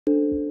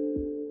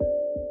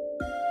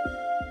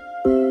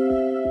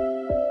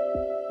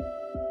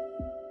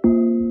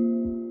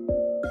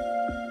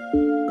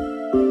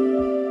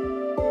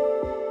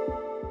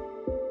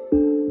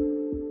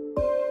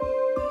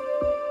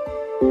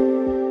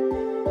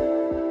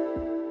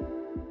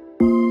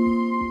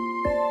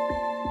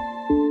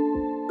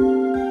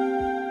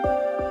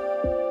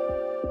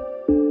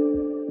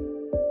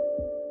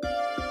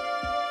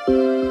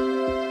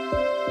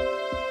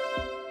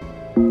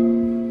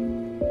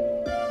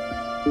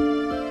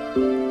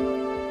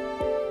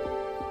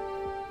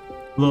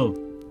Hello,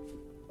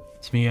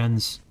 it's me,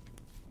 Jens.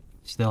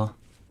 Still,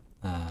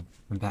 I'm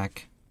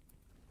back.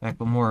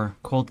 Back with more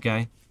Cold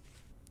Guy.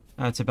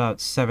 It's about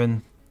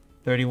 7:30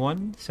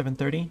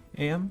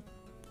 a.m.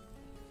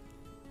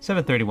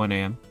 7:31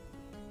 a.m.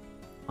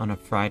 on a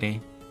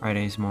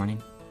Friday's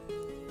morning.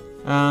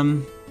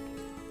 I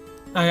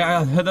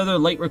had another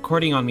late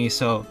recording on me,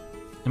 so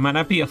it might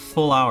not be a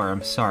full hour.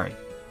 I'm sorry.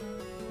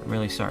 I'm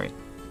really sorry.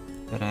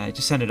 But it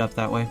just ended up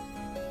that way.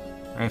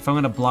 Alright, if I'm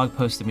gonna blog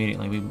post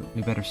immediately,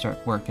 we better start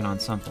working on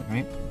something,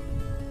 right?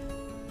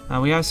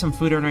 We have some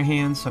food on our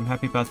hands, so I'm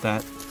happy about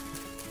that.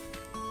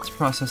 Let's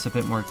process a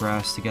bit more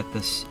grass to get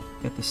this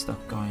stuff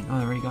going. Oh,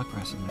 I already got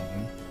grass in there,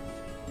 dude.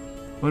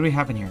 What do we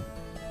have in here?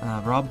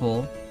 Raw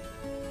bowl,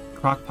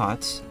 crock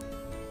pots,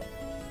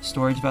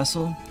 storage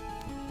vessel,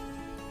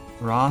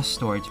 raw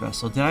storage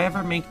vessel. Did I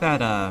ever make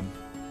that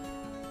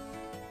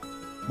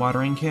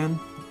watering can?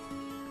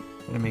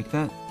 Did I make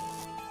that?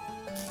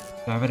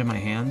 Do I have it in my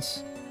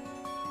hands?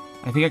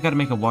 I think I gotta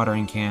make a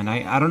watering can.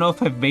 I don't know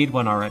if I've made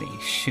one already.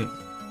 Shoot.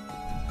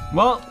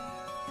 Well,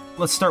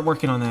 let's start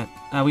working on that.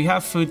 We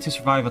have food to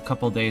survive a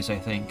couple days, I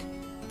think.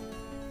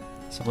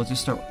 So we'll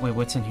just start... Wait,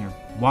 what's in here?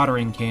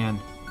 Watering can.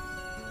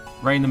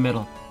 Right in the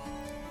middle.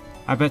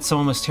 I bet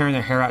someone was tearing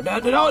their hair out.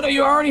 No,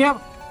 you already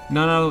have...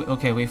 No,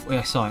 okay, wait,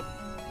 I saw it.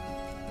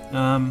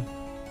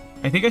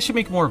 I think I should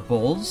make more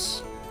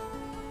bowls.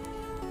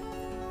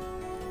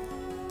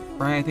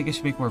 Right, I think I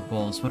should make more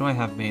bowls. What do I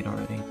have made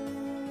already?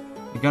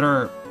 We got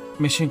our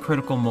mission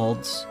critical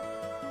molds.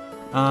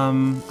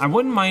 I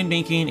wouldn't mind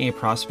making a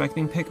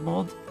prospecting pick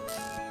mold.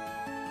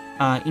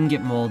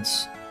 Ingot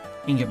molds.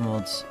 Ingot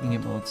molds.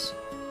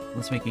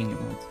 Let's make ingot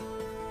molds.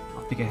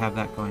 I think I have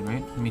that going,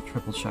 right? Let me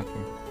triple check here.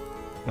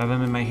 Do I have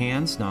them in my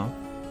hands? No.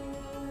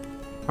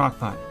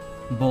 Crockpot.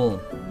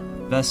 Bowl.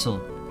 Vessel.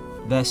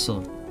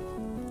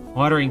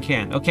 Watering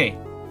can. Okay.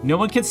 No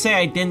one can say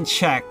I didn't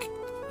check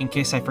in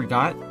case I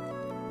forgot.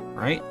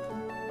 Right?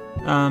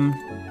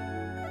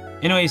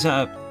 Anyways,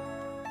 I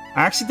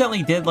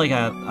accidentally did like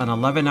an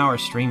 11-hour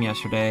stream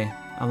yesterday.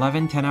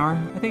 10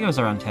 hour? I think it was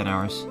around 10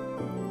 hours.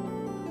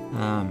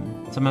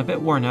 So I'm a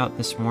bit worn out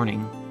this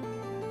morning.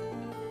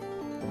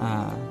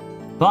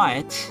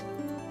 But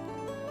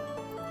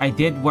I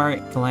did wear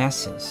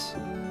glasses.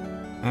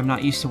 I'm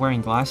not used to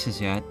wearing glasses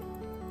yet.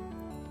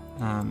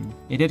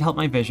 It did help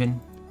my vision.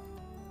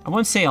 I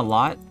won't say a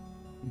lot,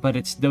 but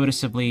it's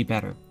noticeably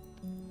better.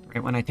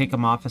 Right when I take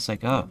them off, it's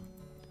like, oh,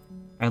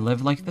 I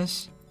live like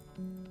this?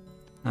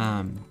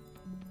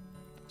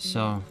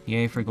 So,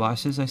 yay for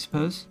glasses, I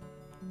suppose.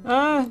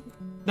 They're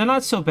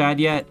not so bad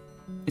yet.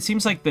 It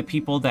seems like the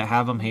people that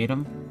have them hate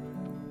them,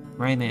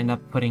 right? And they end up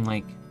putting,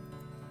 like,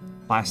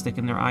 plastic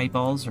in their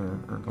eyeballs, or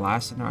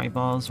glass in their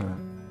eyeballs, or,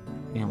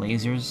 you know,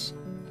 lasers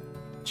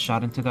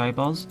shot into their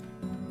eyeballs.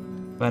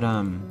 But,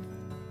 I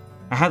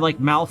had,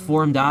 like,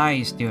 malformed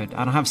eyes, dude.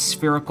 I don't have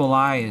spherical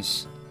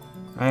eyes.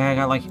 Right? I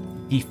got, like,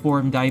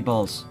 deformed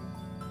eyeballs,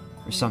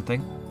 or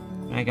something.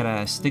 I got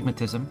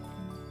astigmatism.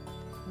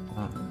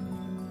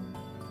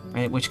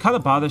 Right, which kind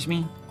of bothers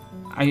me.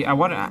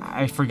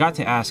 I forgot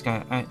to ask.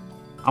 I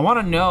want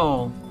to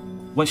know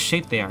what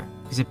shape they are,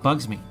 because it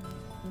bugs me.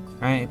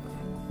 Right?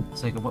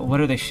 It's like,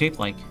 what are they shaped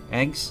like?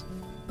 Eggs?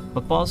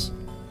 Footballs?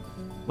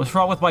 What's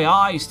wrong with my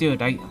eyes, dude?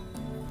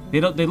 They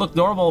look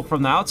normal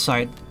from the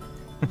outside.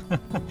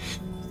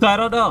 So I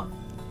don't know.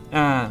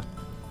 I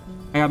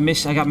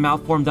got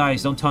malformed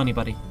eyes. Don't tell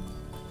anybody.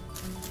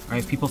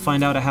 Alright, people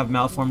find out I have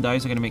malformed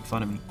eyes, they're gonna make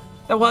fun of me.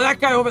 Well,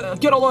 that guy over there,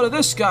 get a load of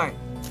this guy!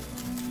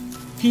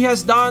 He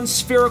has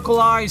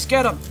non-spherical eyes,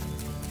 get him!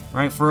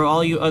 Alright, for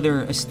all you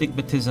other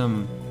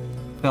astigmatism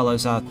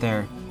fellas out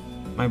there,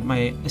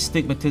 my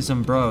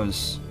astigmatism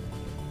bros,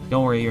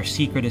 don't worry, your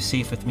secret is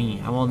safe with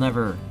me. I will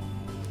never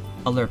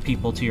alert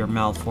people to your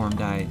malformed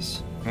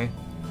eyes, okay?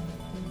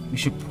 We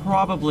should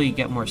probably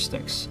get more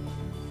sticks.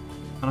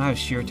 I don't have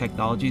shear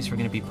technology, so we're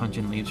gonna be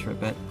punching leaves for a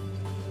bit.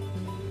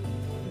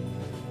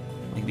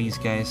 Like these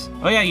guys.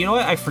 Oh yeah, you know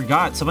what? I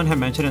forgot. Someone had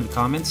mentioned in the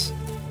comments.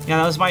 Yeah,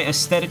 that was my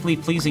aesthetically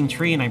pleasing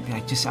tree, and I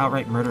just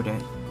outright murdered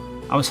it.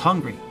 I was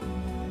hungry.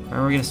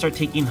 Or we're gonna start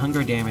taking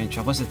hunger damage.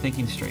 I wasn't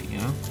thinking straight, you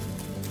know?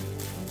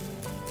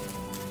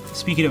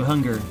 Speaking of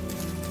hunger,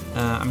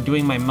 I'm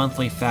doing my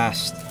monthly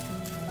fast.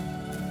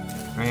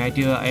 Right,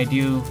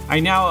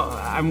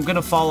 I'm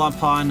gonna fall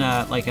upon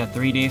like a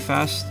 3-day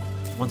fast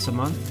once a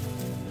month.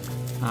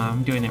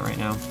 I'm doing it right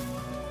now.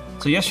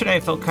 So yesterday I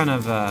felt kind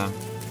of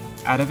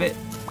out of it.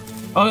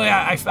 Oh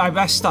yeah, I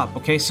messed up,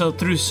 okay? So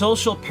through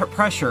social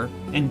pressure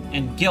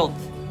and guilt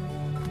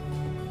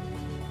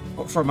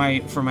for my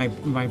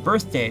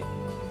birthday,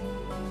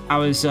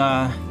 I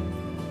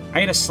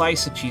ate a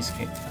slice of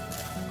cheesecake.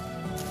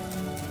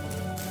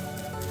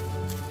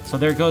 So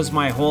there goes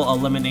my whole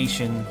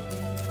elimination.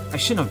 I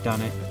shouldn't have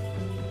done it.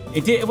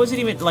 It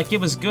wasn't even, like, it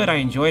was good, I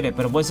enjoyed it,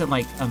 but it wasn't,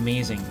 like,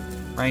 amazing,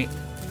 right?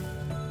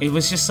 It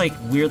was just, like,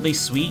 weirdly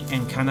sweet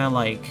and kind of,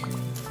 like...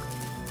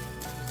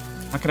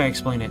 How could I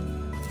explain it?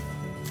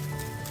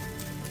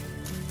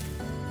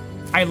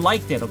 I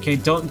liked it, okay?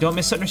 Don't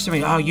misunderstand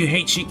me. Oh, you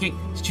hate cheesecake?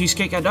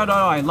 Cheesecake? No,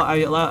 I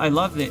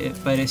love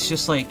it, but it's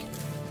just like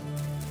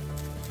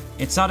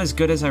it's not as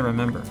good as I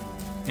remember.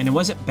 And it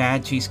wasn't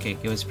bad cheesecake.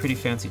 It was pretty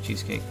fancy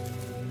cheesecake.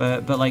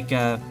 But like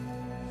I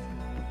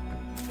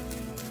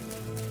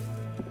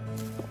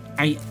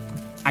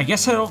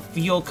guess I don't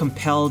feel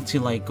compelled to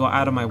like go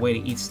out of my way to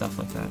eat stuff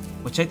like that,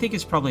 which I think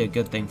is probably a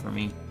good thing for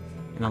me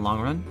in the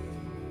long run.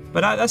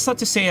 But that's not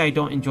to say I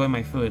don't enjoy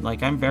my food.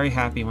 Like, I'm very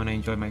happy when I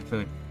enjoy my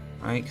food,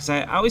 right? Because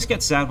I always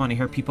get sad when I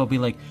hear people be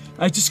like,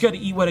 I just gotta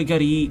eat what I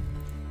gotta eat.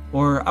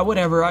 Or,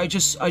 whatever, I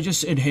just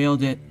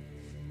inhaled it.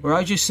 Or,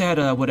 I just had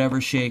a whatever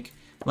shake.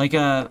 Like,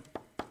 it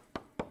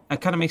kind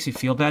of makes me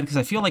feel bad, because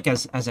I feel like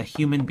as a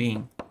human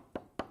being,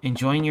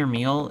 enjoying your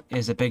meal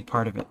is a big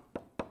part of it,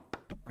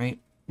 right?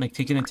 Like,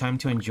 taking the time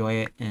to enjoy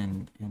it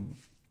and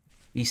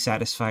be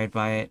satisfied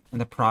by it and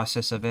the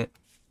process of it.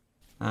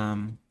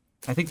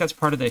 I think that's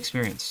part of the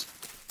experience.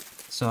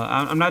 So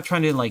I'm not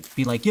trying to like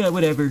be like, yeah,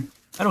 whatever.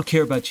 I don't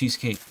care about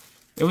cheesecake.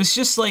 It was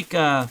just like,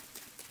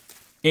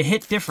 it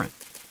hit different.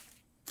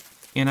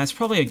 And that's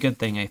probably a good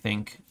thing, I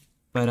think.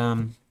 But,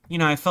 you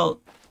know, I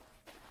felt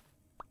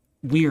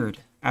weird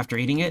after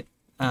eating it.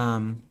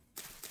 And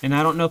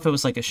I don't know if it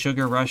was like a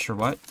sugar rush or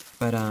what,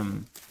 but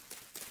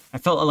I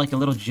felt like a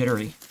little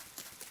jittery.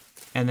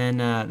 And then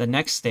the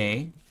next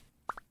day,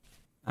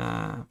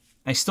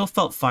 I still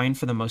felt fine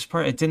for the most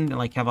part. It didn't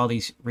like have all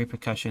these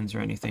repercussions or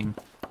anything,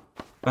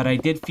 but I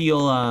did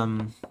feel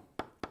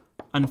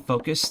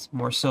unfocused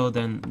more so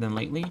than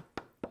lately.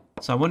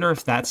 So I wonder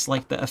if that's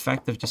like the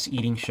effect of just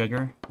eating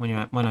sugar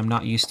when I'm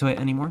not used to it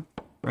anymore,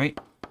 right?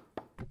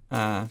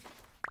 But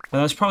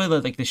that was probably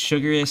like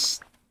the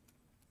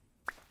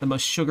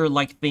most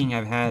sugar-like thing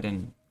I've had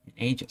in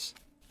ages.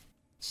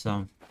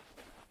 So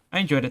I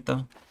enjoyed it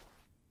though.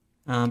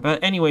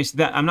 But anyways,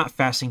 I'm not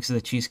fasting because of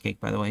the cheesecake,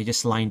 by the way. It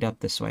just lined up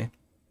this way.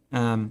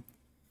 I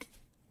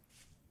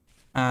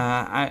want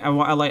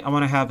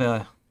to have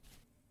a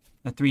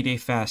 3-day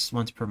fast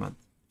once per month.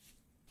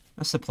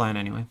 That's the plan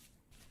anyway.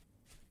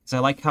 Because I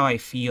like how I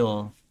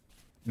feel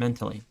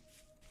mentally.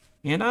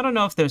 And I don't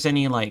know if there's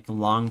any like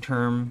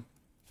long-term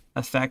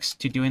effects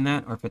to doing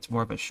that, or if it's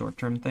more of a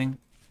short-term thing.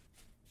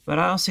 But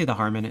I don't see the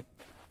harm in it.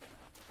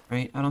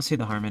 Right? I don't see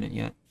the harm in it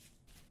yet.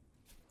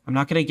 I'm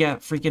not gonna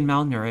get freaking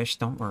malnourished,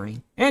 don't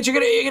worry. And you're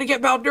gonna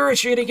get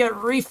malnourished, you're gonna get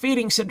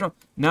refeeding syndrome.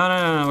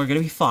 No, we're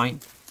gonna be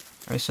fine.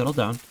 Alright, settle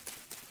down.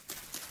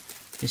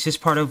 It's just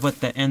part of what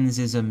the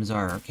ends-isms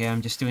are, okay?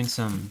 I'm just doing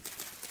some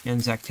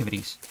ends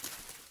activities.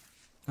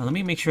 Now, let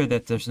me make sure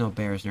that there's no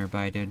bears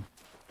nearby, dude.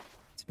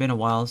 It's been a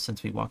while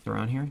since we walked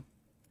around here.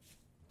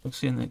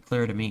 Looks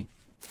clear to me.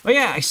 Oh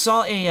yeah, I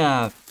saw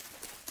a,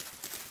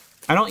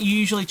 I don't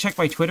usually check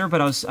my Twitter,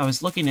 but I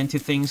was looking into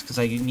things because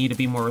I need to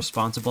be more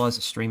responsible as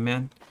a stream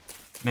man.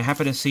 And I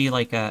happened to see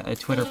like a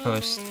Twitter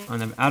post on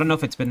them. I don't know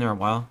if it's been there a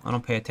while. I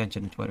don't pay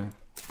attention to Twitter.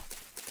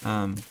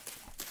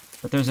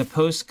 But there's a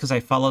post because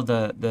I follow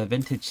the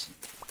vintage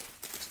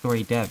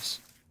story devs,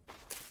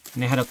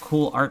 and they had a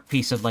cool art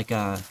piece of like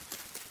a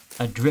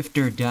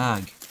drifter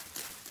dog,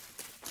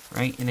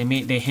 right? And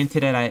they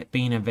hinted at it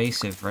being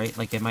invasive, right?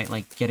 Like it might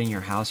like get in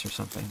your house or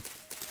something.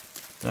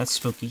 So that's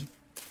spooky.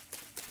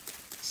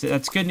 So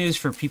that's good news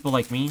for people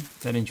like me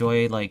that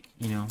enjoy like,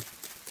 you know,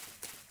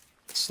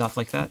 stuff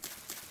like that.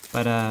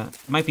 But it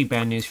might be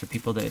bad news for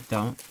people that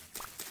don't.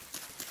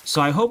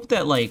 So I hope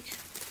that like,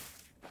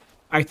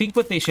 I think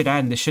what they should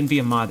add, and this shouldn't be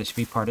a mod, this should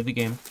be part of the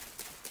game.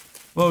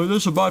 Well,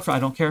 there's a mod for, I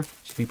don't care. It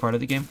should be part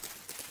of the game.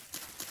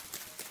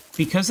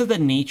 Because of the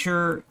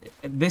nature,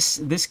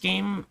 this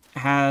game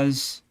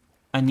has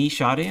a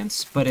niche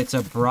audience, but it's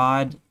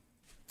broad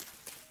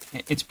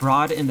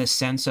in the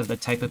sense of the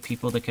type of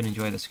people that can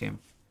enjoy this game.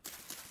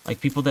 Like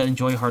people that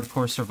enjoy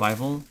hardcore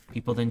survival,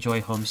 people that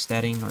enjoy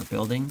homesteading or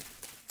building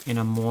in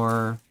a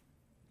more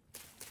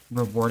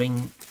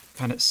rewarding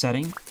kind of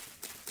setting,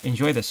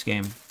 enjoy this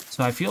game.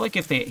 So I feel like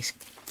if they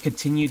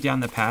continue down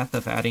the path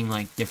of adding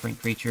like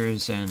different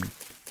creatures and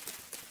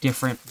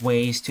different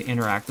ways to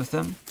interact with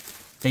them,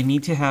 they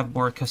need to have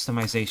more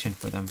customization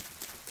for them.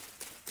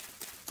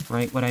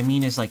 Right? What I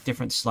mean is like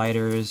different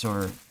sliders,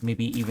 or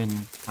maybe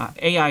even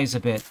AI is a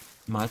bit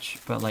much,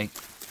 but like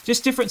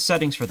just different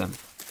settings for them.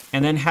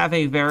 And then have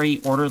a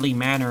very orderly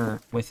manner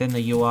within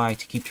the UI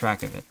to keep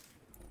track of it.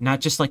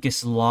 Not just like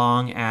this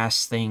long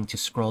ass thing to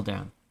scroll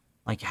down.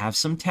 Like have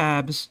some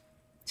tabs,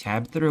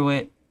 tab through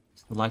it,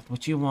 select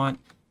what you want,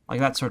 like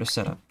that sort of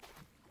setup.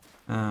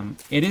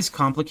 It is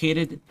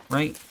complicated,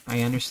 right?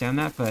 I understand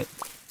that, but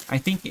I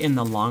think in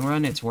the long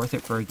run, it's worth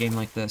it for a game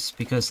like this.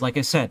 Because like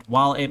I said,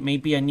 while it may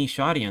be a niche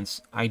audience,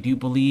 I do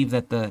believe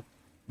that the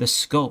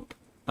scope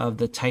of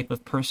the type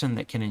of person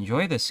that can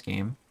enjoy this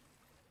game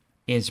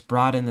is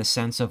broad in the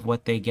sense of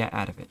what they get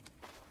out of it.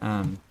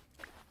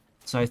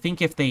 So I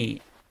think if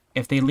they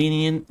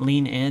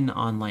lean in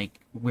on like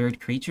weird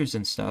creatures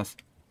and stuff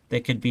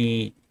that could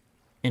be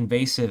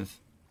invasive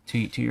to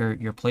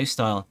your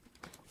playstyle,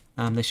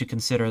 they should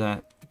consider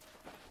that.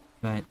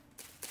 But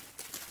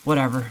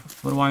whatever.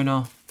 What do I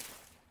know?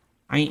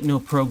 I ain't no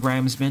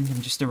programsman.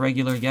 I'm just a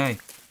regular guy.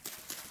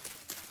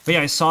 But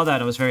yeah, I saw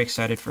that. I was very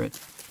excited for it.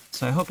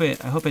 So I hope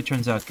it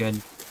turns out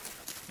good.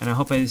 And I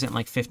hope it isn't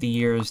like 50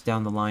 years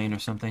down the line or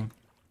something.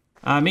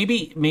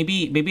 Maybe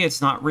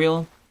it's not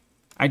real.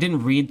 I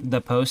didn't read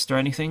the post or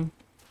anything.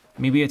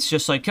 Maybe it's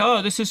just like,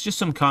 oh, this is just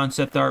some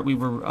concept art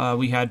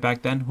we had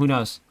back then. Who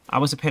knows? I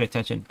wasn't paying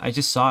attention. I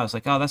just saw it. I was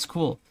like, oh, that's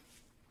cool.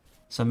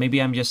 So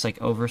maybe I'm just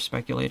like over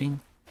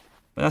speculating.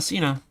 But that's,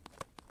 you know,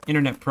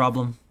 internet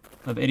problem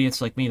of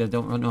idiots like me that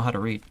don't know how to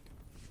read.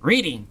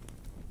 Reading?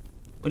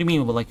 What do you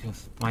mean, like,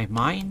 with my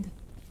mind?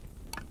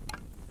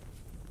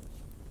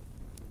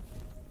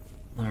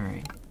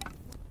 Alright.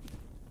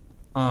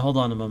 Hold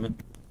on a moment.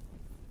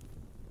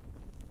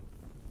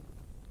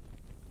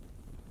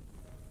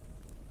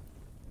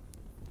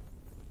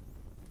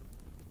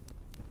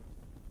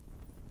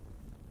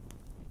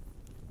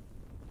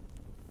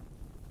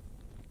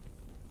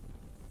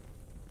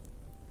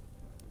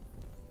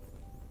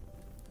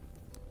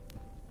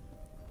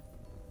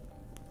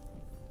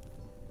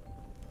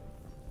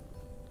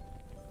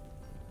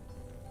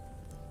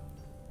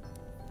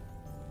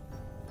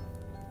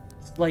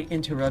 Slight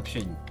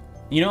interruption.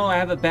 You know, I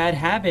have a bad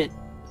habit,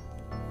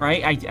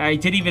 right? I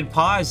didn't even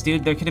pause,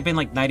 dude. There could have been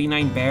like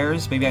 99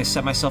 bears. Maybe I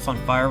set myself on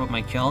fire with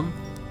my kiln.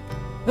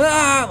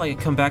 Ah! Like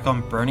I come back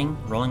on burning,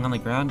 rolling on the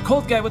ground.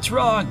 Cold guy, what's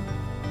wrong?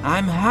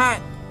 I'm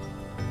hot.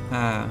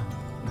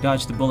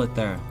 Dodged the bullet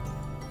there.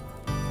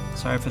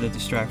 Sorry for the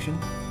distraction.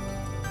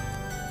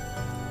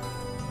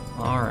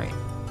 Alright.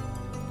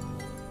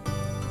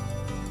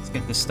 Let's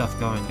get this stuff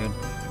going, dude.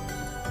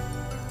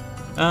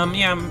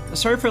 Yeah, I'm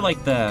sorry for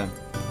like the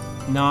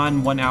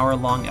non-1 hour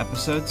long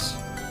episodes.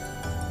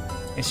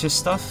 It's just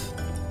stuff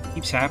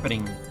keeps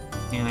happening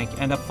and I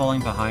end up falling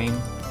behind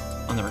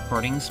on the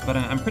recordings, but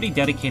I'm pretty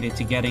dedicated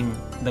to getting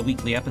the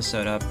weekly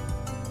episode up.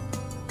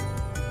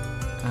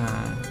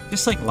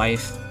 Just like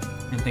life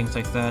and things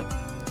like that.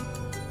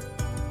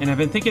 And I've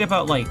been thinking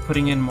about like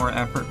putting in more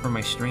effort for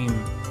my stream,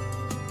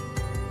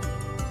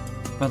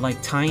 but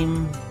like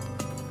time,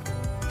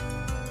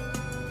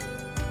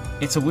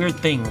 it's a weird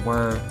thing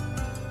where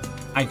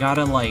I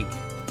gotta like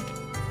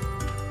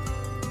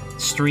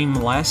stream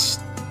less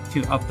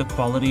to up the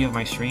quality of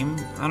my stream.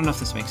 I don't know if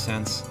this makes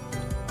sense.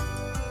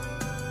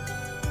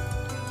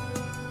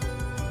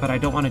 But I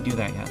don't want to do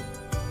that yet.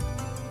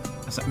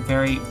 I'm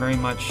very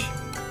much...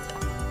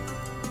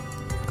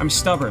 I'm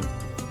stubborn.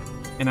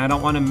 And I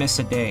don't want to miss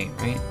a day,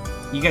 right?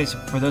 You guys,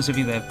 for those of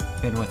you that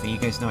have been with me, you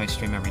guys know I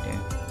stream every day.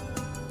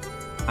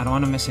 I don't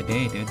want to miss a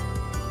day, dude.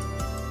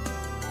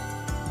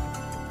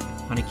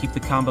 I want to keep the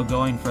combo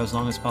going for as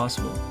long as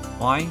possible.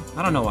 Why?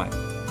 I don't know why.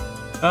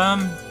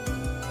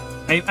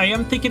 I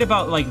am thinking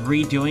about, like,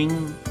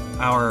 redoing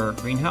our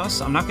greenhouse.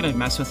 I'm not gonna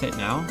mess with it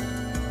now.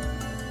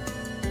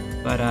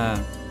 But,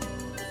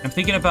 I'm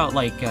thinking about,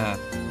 like,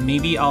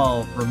 maybe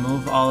I'll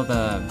remove all of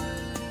the...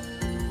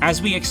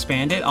 As we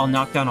expand it, I'll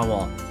knock down a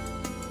wall.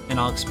 And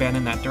I'll expand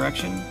in that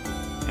direction.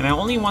 And I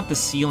only want the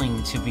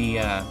ceiling to be,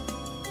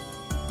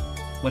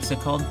 what's it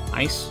called?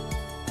 Ice?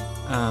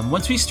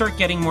 Once we start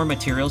getting more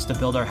materials to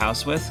build our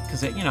house with,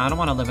 because, you know, I don't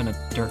want to live in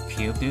a dirt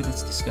cube, dude.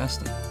 That's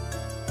disgusting.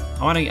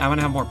 I want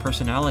to have more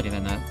personality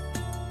than that.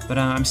 But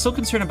I'm still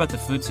concerned about the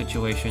food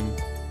situation.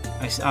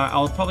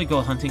 I'll probably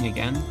go hunting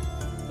again.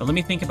 But let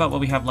me think about what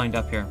we have lined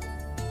up here.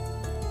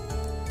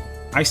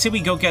 I say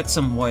we go get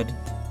some wood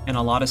and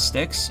a lot of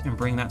sticks and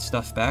bring that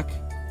stuff back.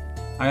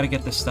 I gotta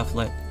get this stuff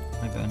lit.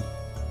 My bad.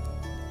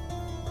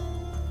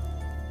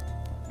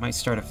 Might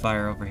start a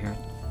fire over here.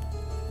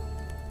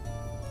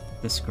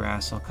 This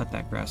grass, I'll cut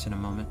that grass in a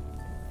moment.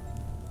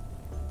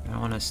 I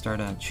want to start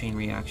a chain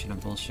reaction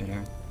of bullshit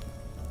here.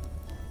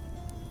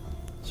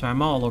 So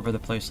I'm all over the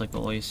place like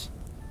always.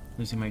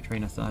 Losing my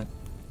train of thought.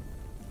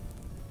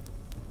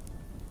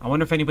 I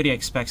wonder if anybody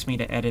expects me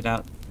to edit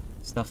out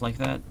stuff like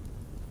that.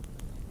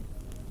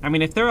 I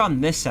mean, if they're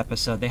on this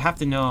episode, they have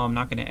to know I'm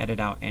not going to edit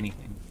out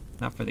anything.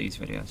 Not for these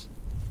videos.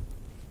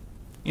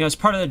 You know, as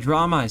part of the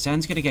drama, is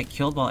Zen's going to get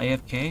killed while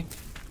AFK?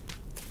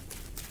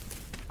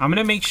 I'm going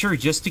to make sure,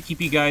 just to keep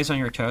you guys on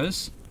your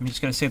toes, I'm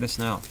just going to say this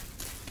now.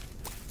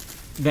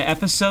 The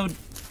episode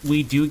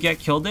we do get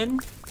killed in,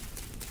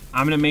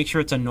 I'm going to make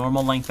sure it's a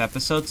normal length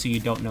episode so you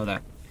don't know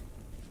that.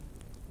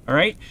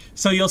 Alright?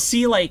 So you'll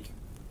see like,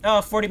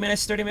 40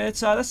 minutes, 30 minutes.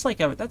 That's like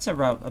that's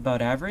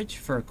about average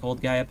for a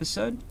Cold Guy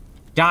episode.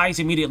 Dies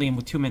immediately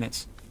in 2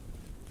 minutes.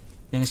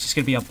 Then it's just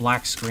going to be a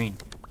black screen.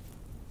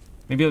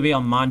 Maybe it'll be a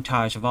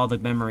montage of all the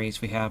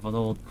memories we have of the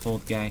old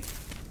Cold Guy.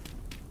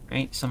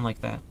 Right? Something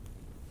like that.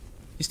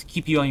 Just to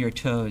keep you on your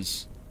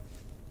toes.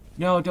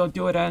 No, don't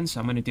do it, Ens.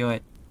 I'm going to do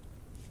it.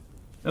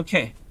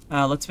 Okay.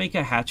 Let's make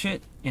a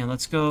hatchet. And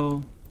let's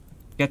go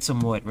get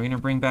some wood. We're going to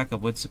bring back a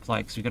wood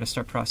supply because we got to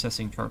start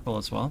processing charcoal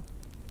as well.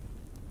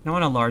 I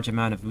want a large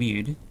amount of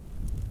wood.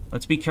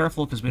 Let's be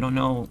careful because we don't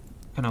know what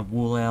kind of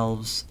wool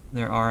elves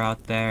there are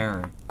out there,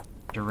 or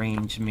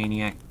deranged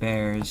maniac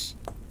bears,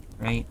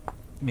 right?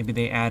 Maybe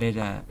they added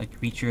a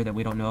creature that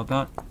we don't know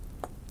about.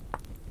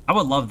 I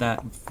would love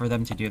that, for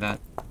them to do that.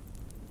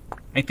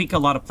 I think a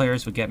lot of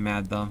players would get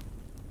mad though,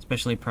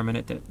 especially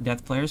permanent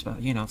death players,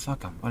 but you know, fuck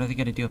them. What are they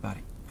gonna do about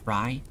it?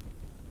 Cry?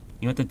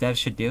 You know what the devs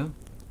should do?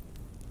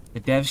 The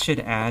devs should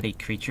add a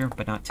creature,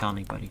 but not tell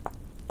anybody.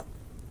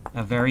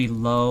 A very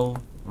low,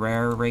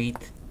 rare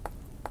rate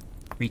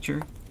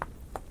creature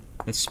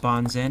that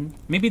spawns in.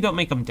 Maybe don't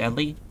make them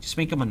deadly, just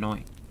make them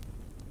annoying.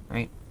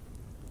 Right?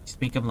 Just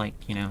make them like,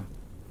 you know,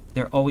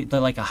 they're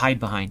like a hide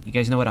behind. You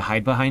guys know what a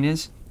hide behind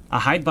is? A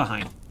hide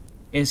behind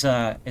is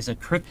a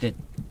cryptid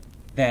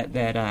that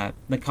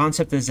the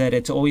concept is that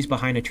it's always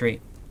behind a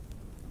tree.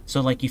 So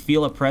like you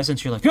feel a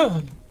presence, you're like,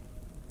 oh!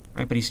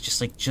 Right? But he's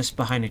just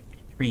behind a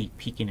tree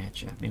peeking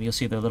at you. Maybe you'll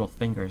see their little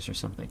fingers or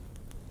something.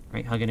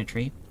 Right? Hugging a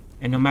tree.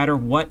 And no matter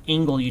what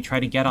angle you try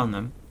to get on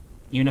them,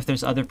 even if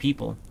there's other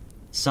people,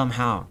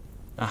 somehow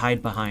the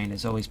hide behind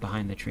is always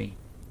behind the tree.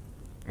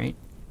 Right?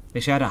 They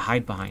should add a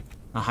hide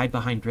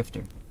behind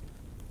drifter.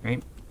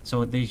 Right?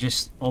 So they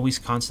just always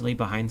constantly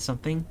behind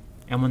something.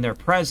 And when they're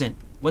present,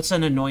 what's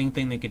an annoying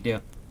thing they could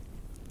do?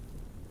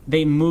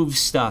 They move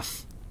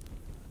stuff.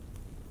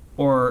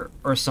 Or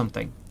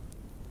something.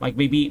 Like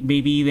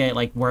maybe they,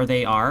 like where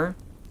they are,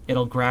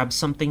 it'll grab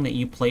something that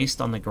you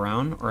placed on the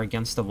ground or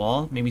against the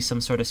wall, maybe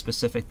some sort of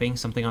specific thing,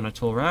 something on a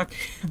tool rack,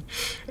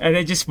 and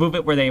then just move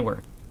it where they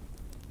were.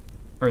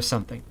 Or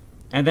something.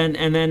 And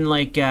then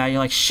like you're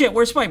like, shit,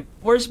 where's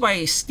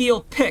my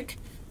steel pick?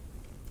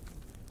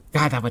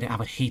 God, I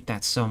would hate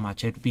that so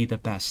much. It'd be the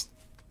best.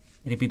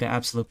 It'd be the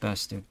absolute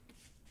best, dude.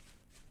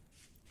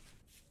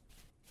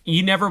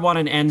 You never want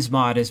an ends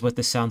mod is what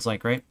this sounds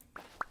like, right?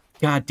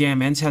 God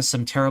damn, ends has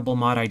some terrible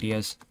mod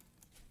ideas.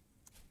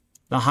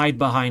 The hide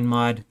behind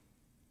mod.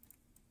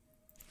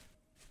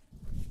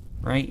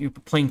 Right? You're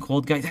playing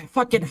cold guys.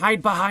 Fucking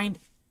hide behind.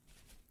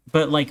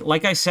 But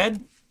like I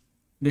said,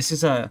 this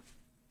is I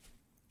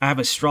have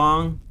a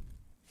strong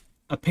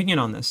opinion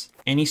on this.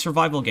 Any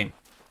survival game.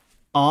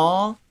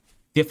 All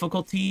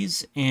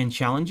difficulties and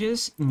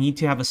challenges need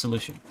to have a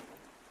solution.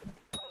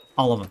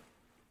 All of them.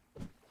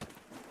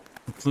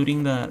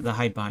 Including the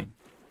hide behind.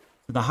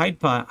 The hide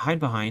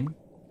behind.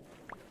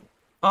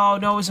 Oh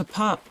no, it was a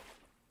pup.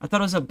 I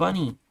thought it was a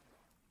bunny.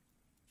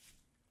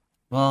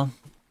 Well,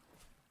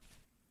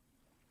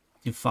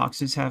 do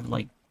foxes have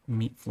like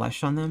meat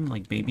flesh on them,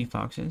 like baby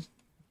foxes?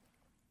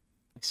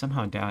 I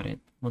somehow doubt it.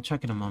 We'll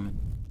check in a moment.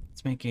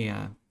 Let's make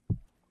a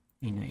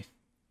knife.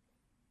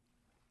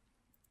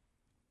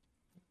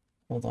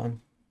 Hold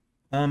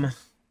on.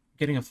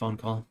 Getting a phone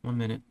call. 1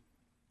 minute.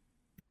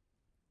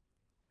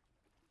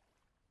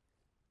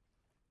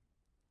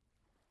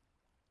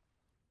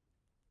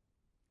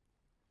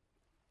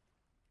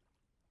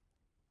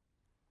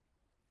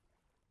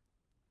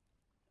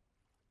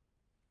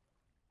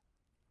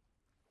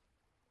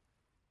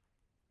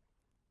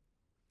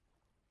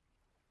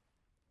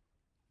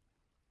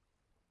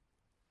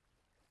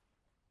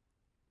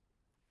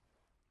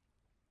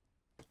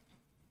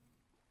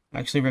 I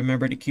actually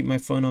remember to keep my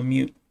phone on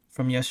mute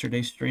from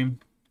yesterday's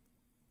stream.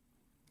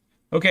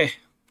 Okay.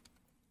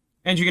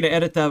 And you're gonna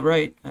edit that,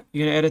 right?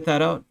 You're gonna edit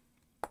that out?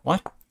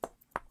 What?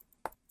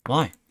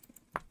 Why?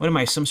 What am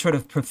I, some sort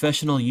of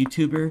professional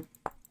YouTuber?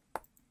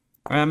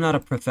 I'm not a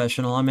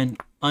professional, I'm an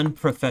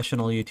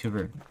unprofessional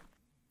YouTuber.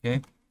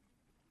 Okay?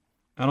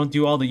 I don't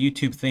do all the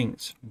YouTube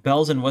things.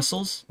 Bells and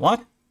whistles?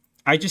 What?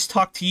 I just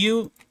talk to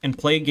you and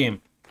play a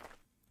game.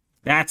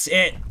 That's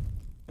it!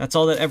 That's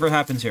all that ever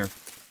happens here.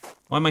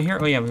 Why am I here?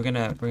 Oh yeah, we're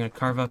gonna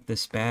carve up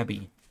this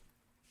babby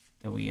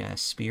that we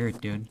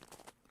speared, dude.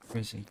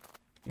 Where is he?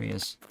 Here he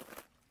is.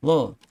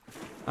 Hello.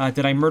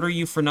 Did I murder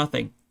you for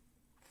nothing?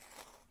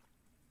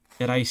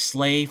 Did I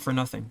slay for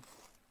nothing?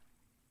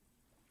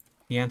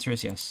 The answer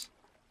is yes.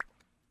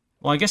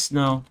 Well, I guess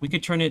no. We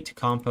could turn it to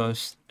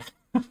compost.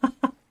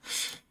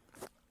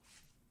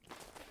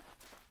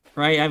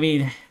 Right? I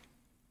mean,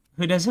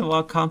 who doesn't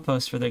want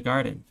compost for their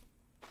garden?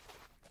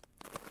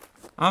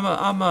 I'm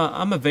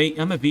a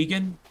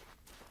vegan.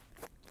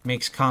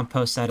 Makes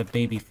compost out of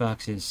baby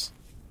foxes.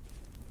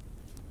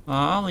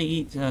 I only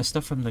eat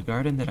stuff from the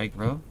garden that I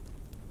grow.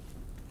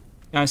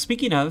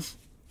 Speaking of,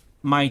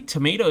 my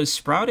tomatoes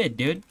sprouted,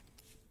 dude.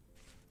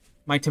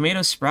 My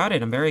tomatoes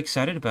sprouted. I'm very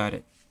excited about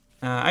it.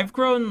 I've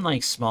grown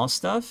like small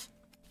stuff,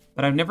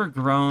 but I've never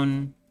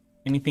grown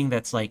anything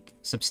that's like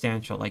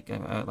substantial, like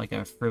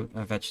a fruit,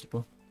 a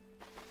vegetable.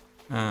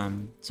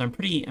 So I'm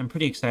pretty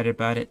excited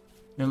about it.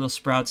 They're little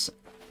sprouts.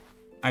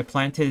 I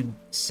planted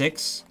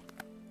 6.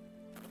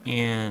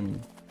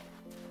 And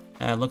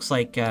it looks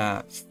like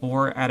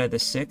 4 out of the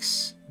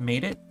 6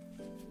 made it.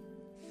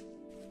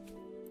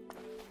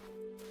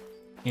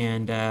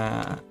 And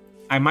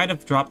I might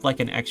have dropped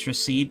like an extra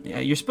seed.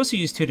 You're supposed to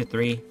use 2 to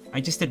 3.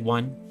 I just did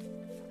 1.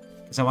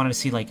 Because I wanted to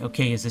see like,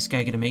 okay, is this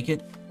guy going to make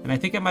it? And I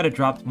think I might have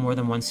dropped more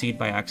than 1 seed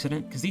by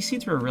accident. Because these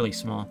seeds were really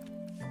small.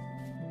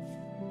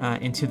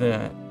 Into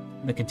the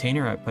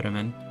container I put them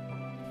in.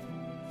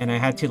 And I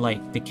had to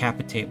like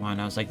decapitate one.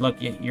 I was like, look,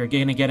 you're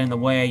going to get in the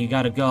way. You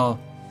got to go.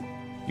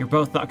 You're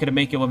both not gonna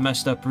make it with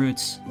messed up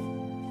roots.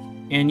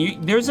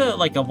 And there's a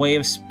way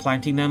of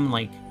planting them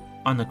like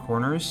on the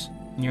corners,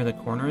 near the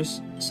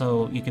corners,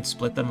 so you could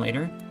split them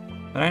later.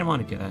 But I didn't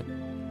want to do that.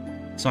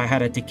 So I had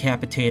to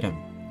decapitate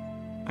them.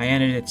 I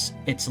ended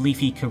its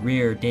leafy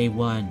career day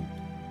 1.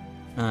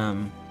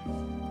 Um,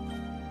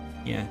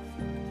 yeah.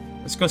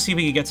 Let's go see if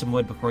we can get some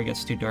wood before it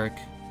gets too dark.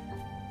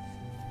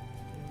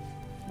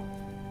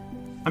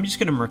 I'm just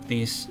gonna murk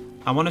these.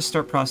 I want to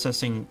start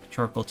processing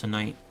charcoal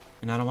tonight,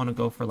 and I don't want to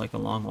go for like a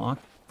long walk.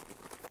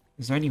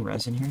 Is there any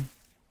resin here?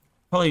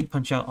 Probably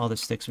punch out all the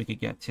sticks we could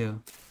get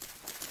too.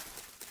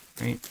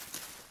 Right?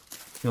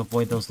 To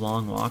avoid those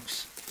long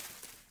walks.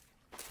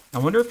 I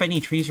wonder if any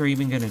trees are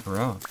even gonna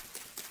grow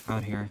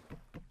out here.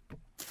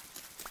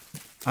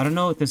 I don't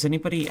know, does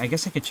anybody... I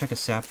guess I could check a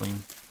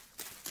sapling.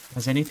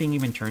 Has anything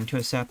even turned to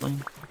a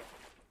sapling?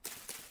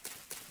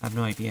 I have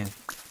no idea.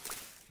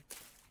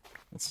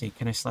 Let's see,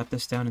 can I slap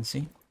this down and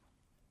see?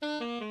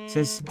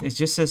 It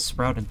just says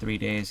sprout in 3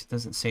 days. It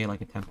doesn't say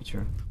like a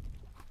temperature.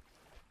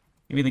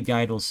 Maybe the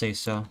guide will say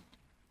so.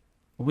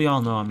 But we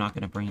all know I'm not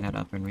going to bring that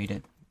up and read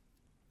it.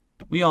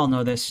 We all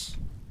know this.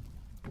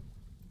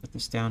 Put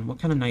this down. What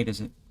kind of night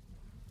is it?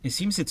 It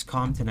seems it's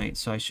calm tonight,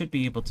 so I should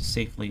be able to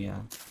safely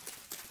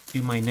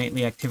do my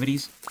nightly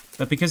activities.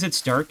 But because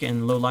it's dark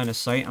and low line of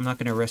sight, I'm not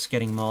going to risk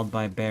getting mauled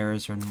by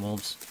bears or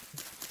wolves.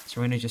 So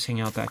we're going to just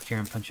hang out back here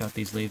and punch out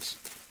these leaves.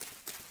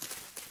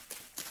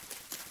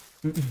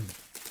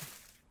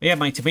 Yeah,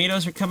 my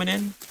tomatoes are coming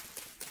in.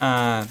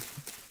 I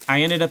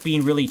ended up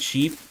being really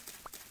cheap.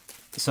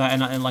 So,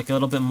 and like a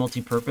little bit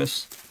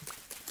multi-purpose.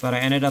 But I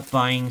ended up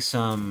buying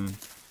some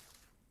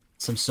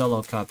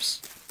solo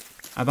cups.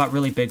 I bought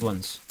really big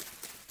ones.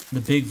 The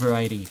big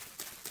variety.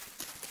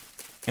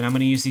 And I'm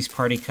gonna use these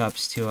party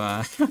cups to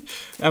I'm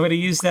gonna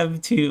use them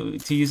to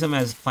use them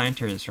as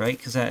planters, right?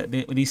 Because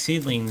these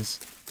seedlings,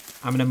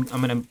 I'm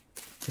gonna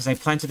because I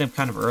planted them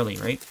kind of early,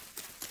 right?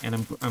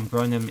 And I'm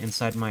growing them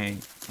inside my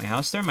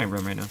house. They're in my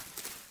room right now.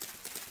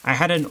 I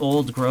had an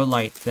old grow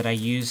light that I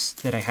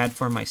had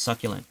for my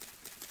succulent.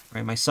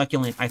 Right, my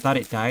succulent, I thought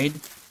it died,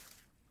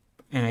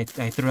 and I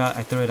threw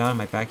it out in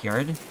my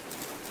backyard,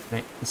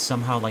 and it's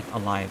somehow like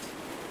alive.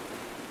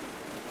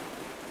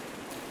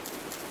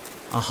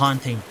 A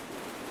haunting.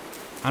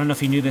 I don't know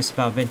if you knew this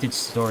about Vintage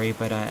Story,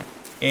 but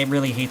it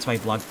really hates my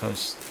blog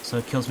posts, so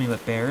it kills me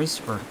with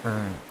bears or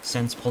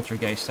sends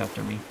poltergeists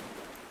after me,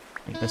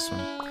 like this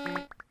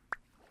one.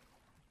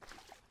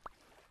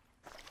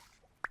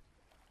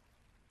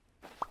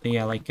 But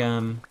yeah, like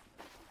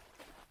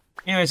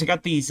anyways, I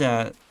got these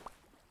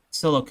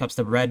solo cups,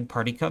 the red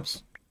party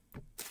cups.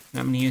 And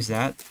I'm gonna use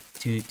that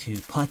to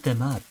pot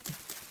them up.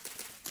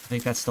 I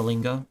think that's the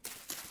lingo.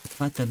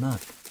 Pot them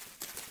up.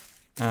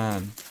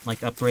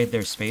 Like upgrade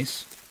their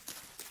space.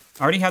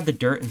 I already have the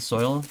dirt and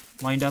soil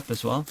lined up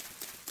as well.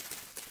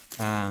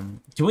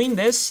 Doing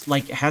this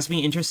like has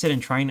me interested in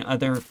trying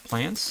other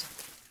plants,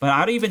 but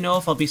I don't even know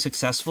if I'll be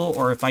successful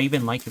or if I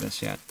even like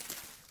this yet.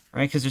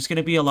 Right? Because there's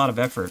gonna be a lot of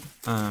effort.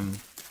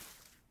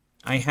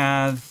 I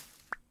have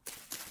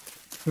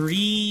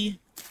 3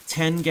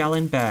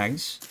 10-gallon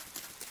bags,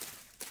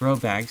 grow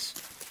bags,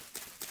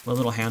 with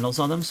little handles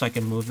on them so I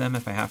can move them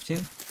if I have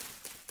to.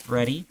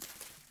 Ready.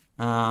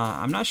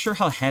 I'm not sure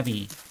how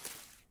heavy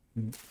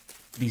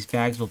these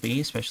bags will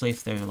be, especially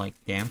if they're like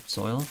damp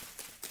soil.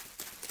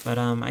 But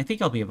I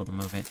think I'll be able to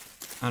move it.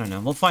 I don't know.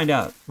 We'll find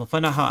out. We'll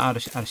find out how out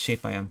of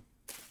shape I am.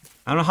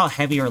 I don't know how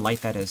heavy or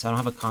light that is. I don't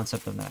have a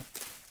concept of that.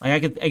 Like I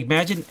could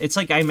imagine, it's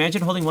like I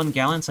imagine holding 1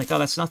 gallon. It's like, oh,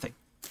 that's nothing.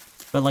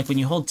 But like when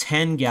you hold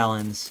 10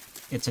 gallons,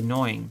 it's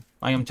annoying.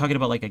 Like I'm talking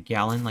about like a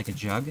gallon, like a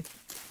jug.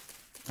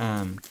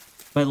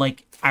 But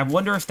like I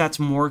wonder if that's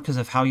more because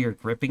of how you're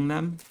gripping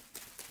them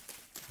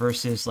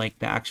versus like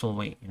the actual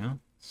weight, you know?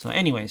 So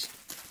anyways,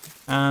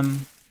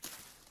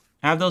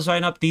 have those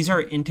lined up. These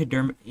are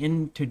indeterminate.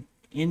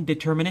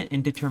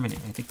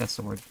 I think that's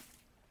the word.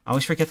 I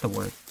always forget the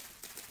word.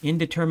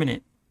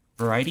 Indeterminate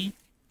variety.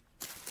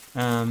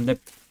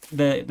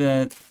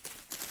 The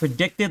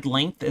predicted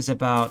length is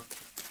about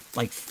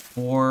like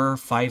 4 or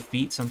 5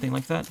 feet, something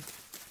like that.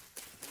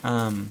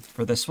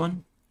 For this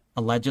one,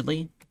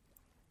 allegedly.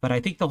 But I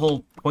think the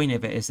whole point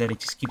of it is that it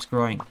just keeps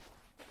growing.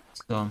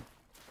 So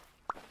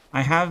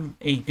I have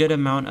a good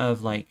amount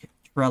of like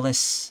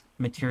trellis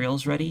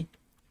materials ready.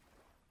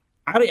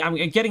 I'm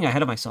getting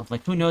ahead of myself.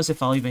 Like, who knows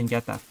if I'll even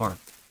get that far?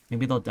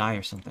 Maybe they'll die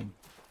or something.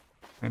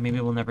 Or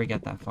maybe we'll never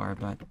get that far,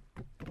 but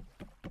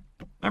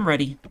I'm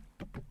ready.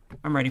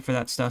 I'm ready for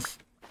that stuff.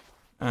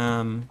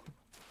 I'm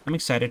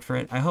excited for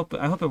it. I hope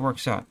it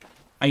works out.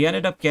 I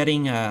ended up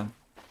getting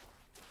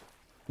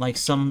like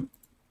some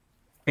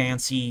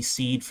fancy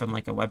seed from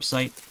like a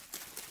website.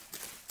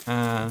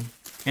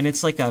 And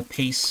it's like a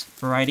paste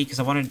variety because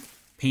I want to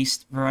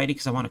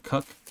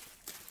cook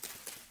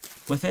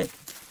with it.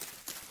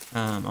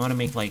 I want to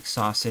make like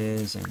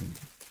sauces and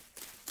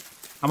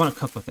I want to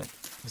cook with it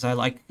because I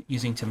like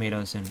using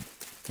tomatoes and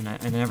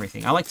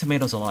everything. I like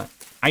tomatoes a lot.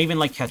 I even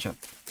like ketchup.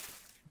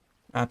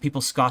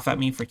 People scoff at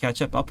me for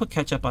ketchup. I'll put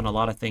ketchup on a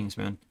lot of things,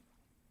 man.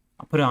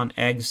 I'll put it on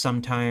eggs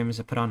sometimes.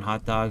 I put it on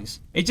hot dogs.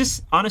 It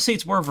just, honestly,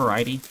 it's more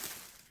variety.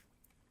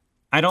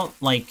 I don't,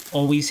 like,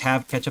 always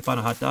have ketchup on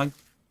a hot dog.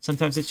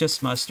 Sometimes it's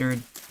just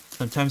mustard.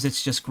 Sometimes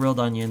it's just grilled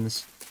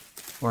onions.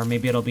 Or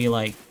maybe it'll be,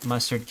 like,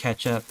 mustard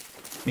ketchup.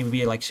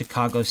 Maybe like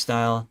Chicago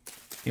style.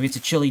 Maybe it's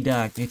a chili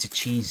dog. Maybe it's a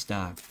cheese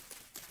dog.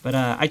 But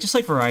I just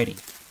like variety,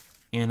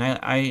 and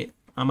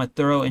I'm a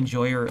thorough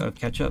enjoyer of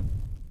ketchup.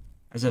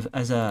 As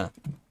a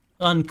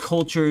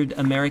uncultured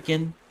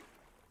American,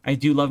 I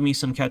do love me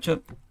some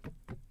ketchup.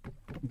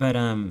 But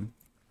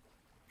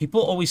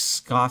people always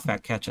scoff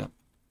at ketchup.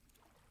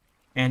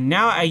 And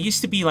now I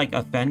used to be like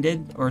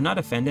offended, or not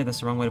offended,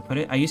 that's the wrong way to put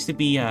it. I used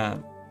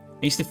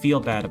to feel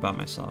bad about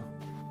myself.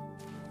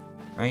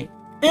 Right?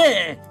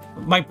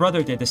 My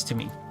brother did this to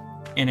me,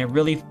 and it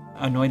really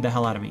annoyed the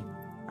hell out of me.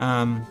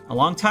 A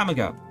long time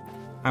ago,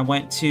 I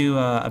went to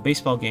a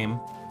baseball game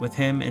with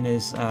him and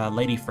his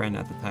lady friend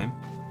at the time.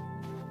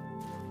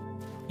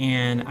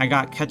 And I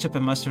got ketchup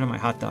and mustard on my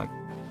hot dog.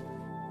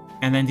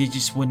 And then they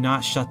just would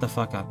not shut the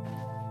fuck up.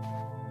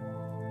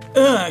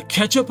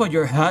 Ketchup on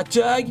your hot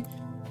dog?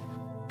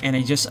 And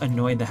it just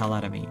annoyed the hell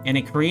out of me. And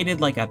it created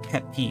like a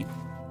pet peeve.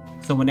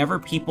 So whenever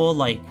people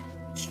like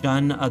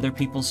shun other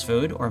people's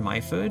food or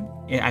my food,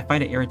 I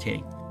find it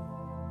irritating.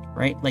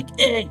 Right? Like,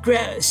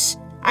 gross.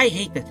 I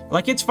hate this.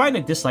 Like, it's fine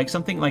to dislike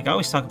something. Like, I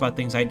always talk about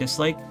things I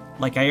dislike.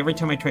 Like, every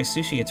time I try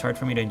sushi, it's hard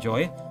for me to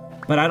enjoy it.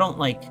 But I don't,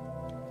 like,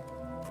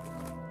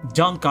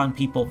 dunk on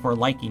people for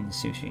liking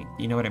sushi.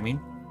 You know what I mean?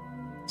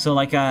 So,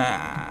 like,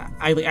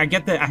 I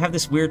get that. I have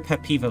this weird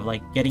pet peeve of,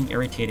 like, getting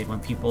irritated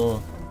when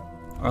people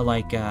are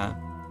like,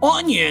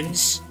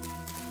 onions?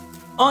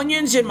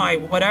 Onions in my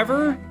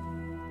whatever?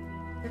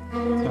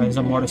 So there's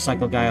a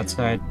motorcycle guy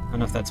outside. I don't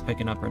know if that's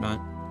picking up or not.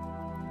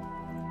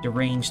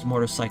 Deranged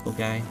motorcycle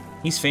guy.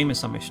 He's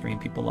famous on my stream.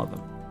 People love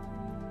him.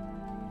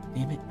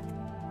 Damn it.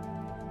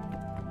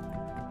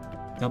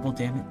 Double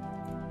damn it.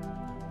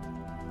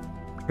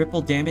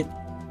 Triple damn it.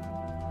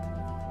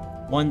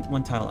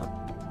 One tile up.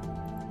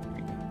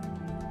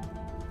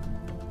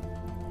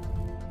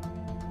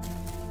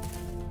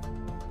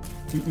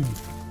 There you go.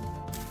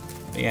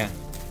 But yeah.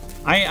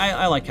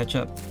 I like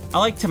ketchup. I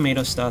like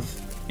tomato stuff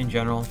in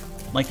general.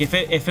 Like if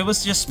it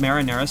was just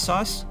marinara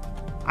sauce,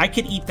 I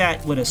could eat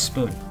that with a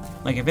spoon.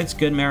 Like if it's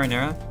good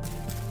marinara,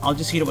 I'll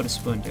just eat it with a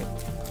spoon, dude.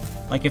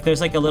 Like if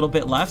there's like a little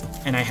bit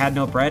left and I had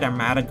no bread,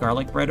 I'm out of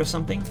garlic bread or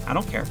something, I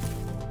don't care.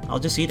 I'll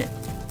just eat it.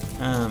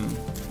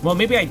 Well,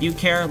 maybe I do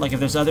care. Like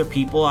if there's other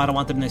people, I don't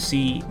want them to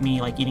see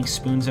me like eating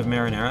spoons of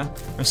marinara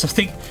or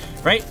something,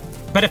 right?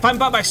 But if I'm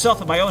by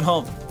myself at my own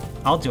home,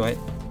 I'll do it.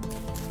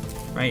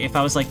 Right? If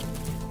I was like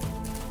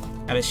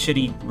at a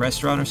shitty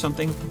restaurant or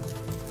something,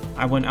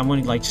 I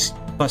wouldn't like just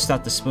bust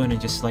out the spoon and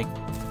just like,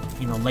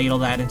 you know, ladle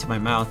that into my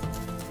mouth.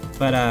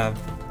 But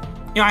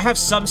you know, I have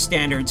some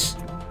standards.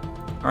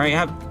 All right,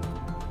 I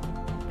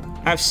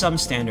have some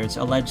standards,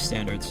 alleged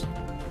standards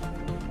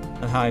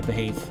of how I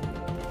behave.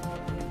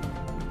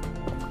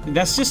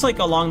 That's just like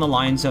along the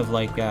lines of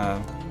like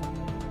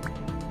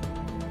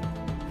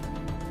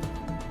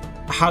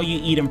how you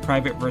eat in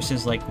private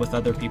versus like with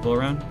other people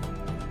around.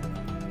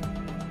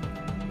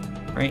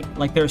 Right?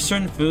 Like there are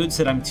certain foods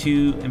that I'm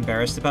too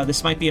embarrassed about.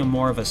 This might be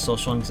more of a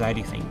social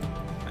anxiety thing.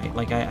 Right?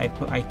 Like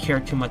I care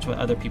too much what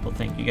other people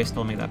think. You guys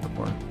told me that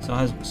before. So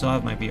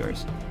have my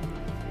viewers.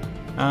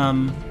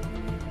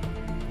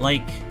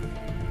 Like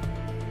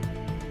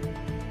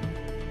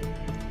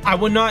I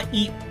would not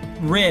eat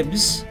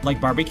ribs,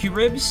 like barbecue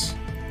ribs,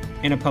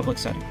 in a public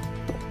setting.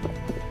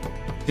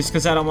 Just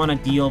because I don't want to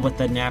deal with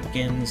the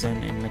napkins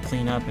and the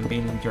cleanup and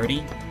being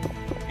dirty.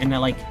 And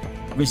like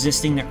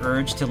resisting the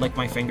urge to lick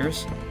my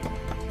fingers.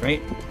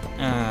 Right?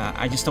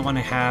 I just don't want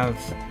to have...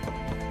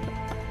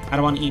 I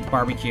don't want to eat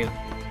barbecue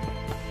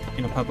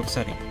in a public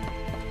setting.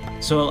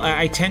 So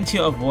I tend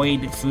to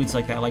avoid foods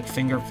like that, like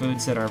finger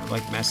foods that are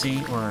like messy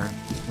or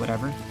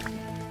whatever.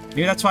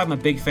 Maybe that's why I'm a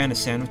big fan of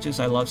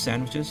sandwiches. I love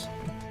sandwiches.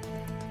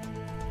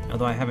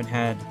 Although I haven't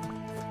had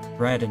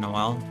bread in a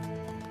while.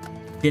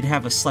 Did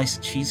have a slice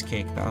of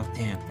cheesecake though.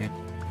 Damn, dude.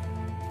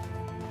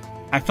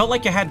 I felt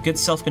like I had good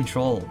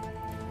self-control.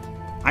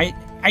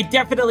 I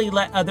definitely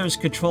let others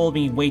control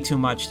me way too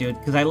much, dude.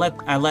 Because I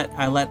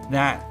let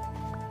that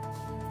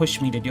push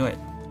me to do it.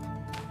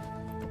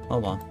 Oh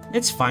well,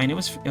 it's fine. It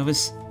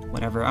was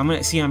whatever. I'm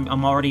gonna see.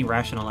 I'm already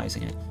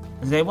rationalizing it.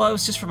 I say, well, it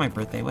was just for my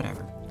birthday.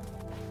 Whatever.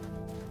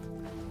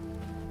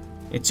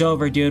 It's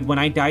over, dude. When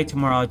I die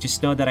tomorrow,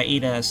 just know that I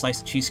ate a slice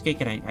of cheesecake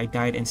and I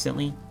died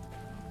instantly.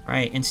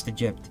 Right,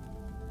 insta-gypped.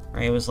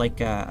 Right, it was like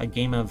a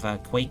game of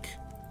Quake.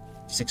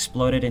 Just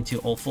exploded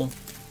into Ulful.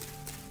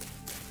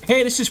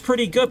 Hey, this is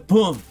pretty good.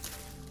 Boom.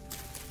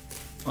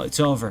 Oh, it's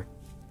over.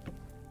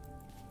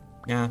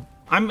 Yeah.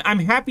 I'm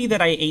happy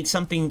that I ate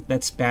something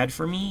that's bad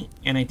for me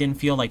and I didn't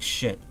feel like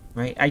shit,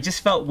 right? I just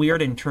felt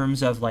weird in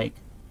terms of like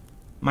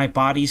my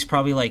body's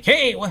probably like,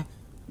 hey,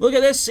 look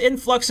at this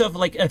influx of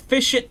like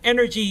efficient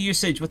energy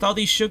usage with all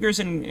these sugars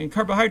and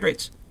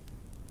carbohydrates,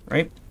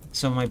 right?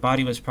 So my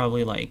body was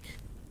probably like,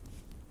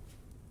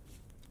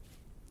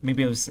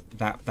 maybe it was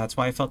that's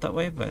why I felt that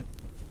way, but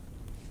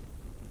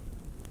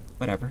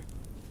whatever.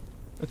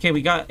 Okay,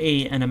 we got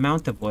an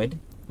amount of wood.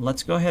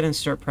 Let's go ahead and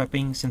start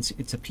prepping since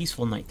it's a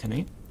peaceful night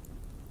tonight.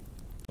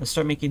 Let's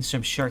start making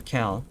some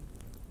charcoal.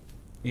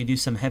 We do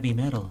some heavy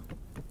metal.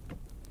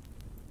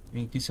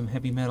 We do some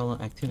heavy metal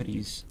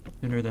activities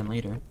sooner than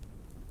later.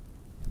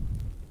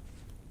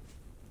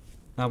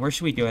 Where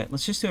should we do it?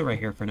 Let's just do it right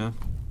here for now.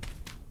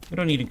 We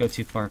don't need to go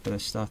too far for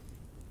this stuff.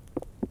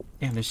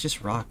 Damn, there's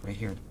just rock right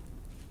here.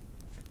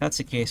 If that's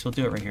the case, we'll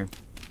do it right here.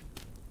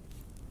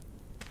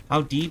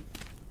 How deep?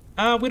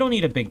 We don't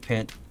need a big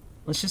pit.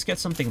 Let's just get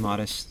something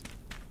modest.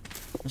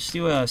 Let's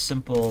do a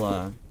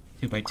simple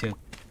 2x2.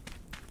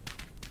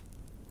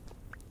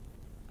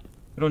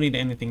 We don't need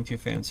anything too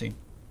fancy.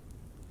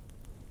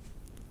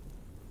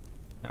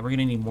 Now we're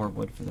gonna need more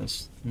wood for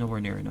this. Nowhere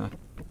near enough.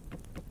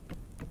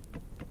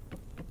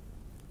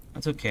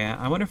 That's okay.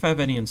 I wonder if I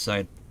have any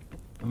inside.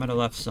 I might have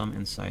left some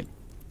inside.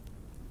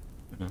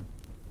 No.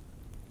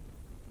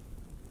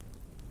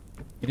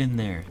 Get in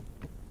there.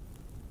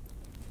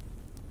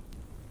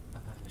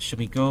 Should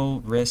we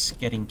go risk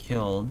getting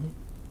killed?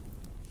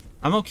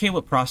 I'm okay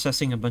with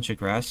processing a bunch of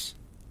grass.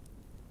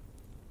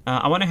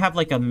 I want to have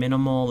like a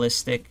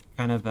minimalistic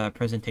kind of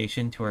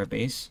presentation to our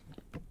base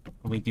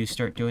when we do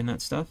start doing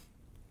that stuff.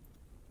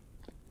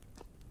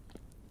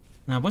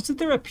 Now, wasn't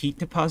there a peat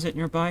deposit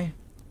nearby?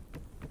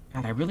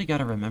 God, I really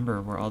gotta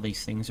remember where all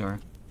these things are.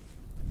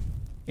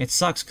 It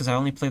sucks because I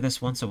only play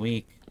this once a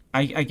week.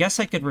 I guess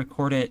I could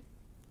record it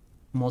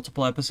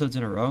multiple episodes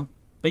in a row,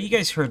 but you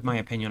guys heard my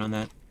opinion on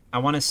that. I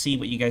want to see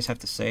what you guys have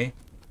to say,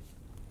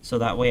 so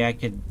that way I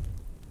could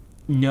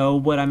know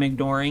what I'm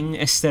ignoring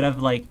instead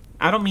of like,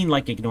 I don't mean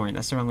like ignoring,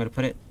 that's the wrong way to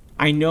put it.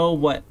 I know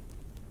what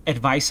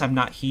advice I'm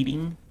not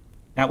heeding.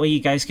 That way you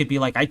guys could be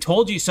like, I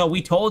told you so,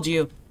 we told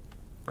you.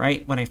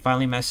 Right? When I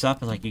finally mess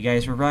up, like, you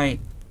guys were right.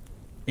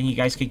 Then you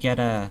guys could get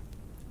a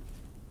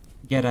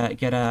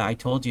I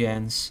told you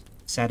ends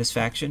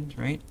satisfaction,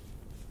 right?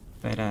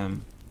 But, I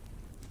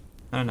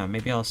don't know,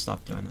 maybe I'll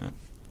stop doing that.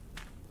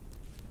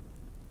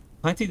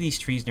 Planting these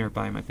trees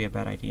nearby might be a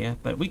bad idea,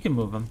 but we can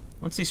move them.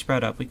 Once they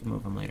spread up, we can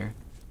move them later.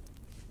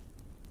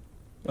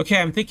 Okay,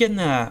 I'm thinking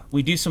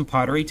we do some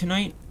pottery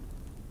tonight,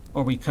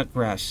 or we cut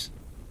grass,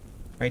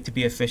 right, to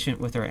be efficient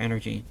with our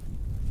energy.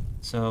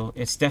 So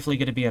it's definitely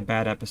going to be a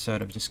bad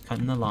episode of just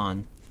cutting the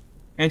lawn.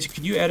 Angie,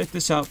 could you edit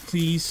this out,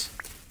 please?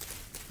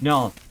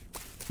 No,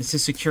 this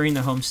is securing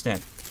the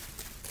homestead.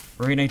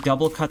 We're going to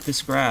double cut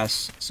this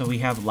grass so we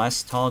have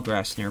less tall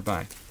grass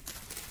nearby.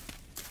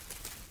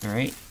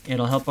 Alright,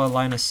 it'll help our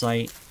line of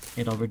sight.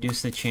 It'll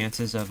reduce the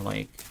chances of,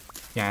 like,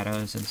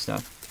 shadows and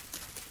stuff.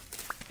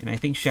 And I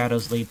think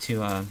shadows lead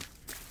to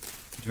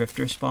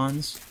drifter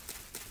spawns.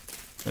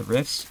 The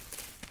rifts.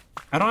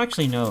 I don't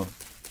actually know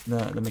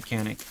the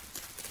mechanic.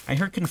 I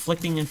heard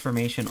conflicting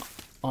information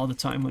all the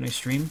time when I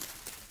stream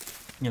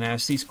and I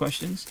ask these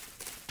questions.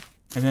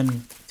 And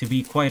then, to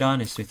be quite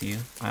honest with you,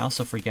 I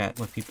also forget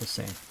what people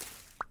say.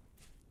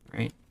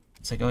 Right?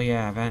 It's like, oh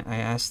yeah, I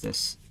asked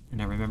this,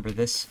 and I remember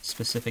this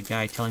specific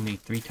guy telling me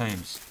 3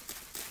 times.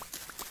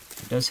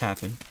 It does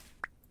happen.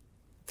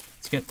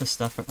 Let's get the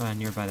stuff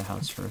nearby the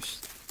house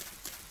first.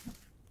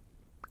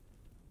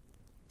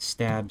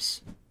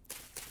 Stabs.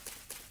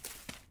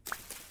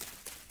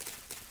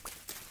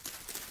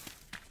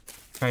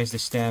 Tries to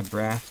stab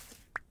Raft.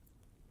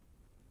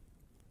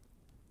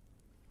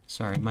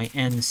 Sorry, my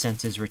N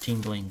senses were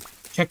tingling.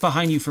 Check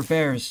behind you for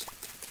bears,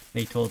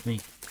 they told me.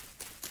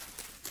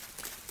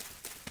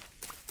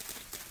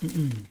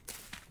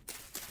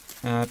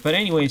 But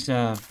anyways,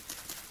 yeah,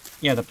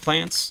 the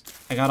plants,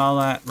 I got all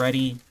that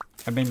ready.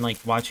 I've been, like,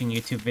 watching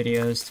YouTube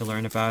videos to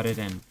learn about it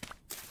and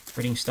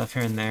reading stuff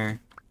here and there.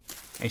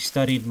 I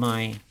studied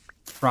my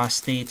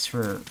frost dates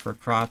for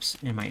crops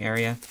in my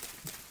area.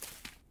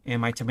 And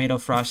my tomato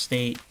frost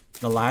date,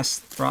 the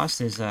last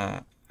frost is,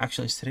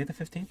 actually, is today the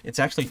 15th? It's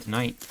actually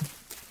tonight,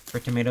 for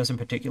tomatoes in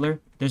particular.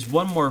 There's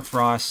one more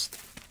frost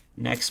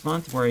next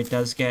month where it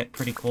does get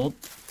pretty cold.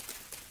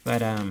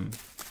 But,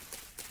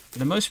 for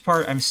the most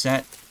part, I'm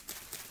set.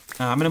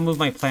 I'm going to move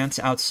my plants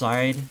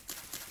outside.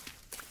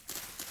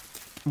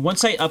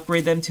 Once I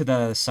upgrade them to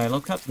the silo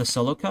cups, the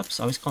solo cups,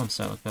 I always call them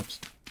silo cups.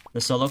 The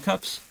solo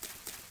cups,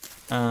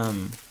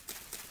 I'm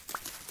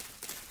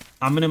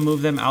going to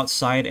move them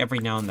outside every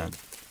now and then.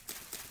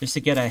 Just to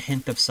get a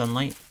hint of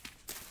sunlight.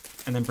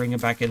 And then bring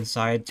it back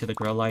inside to the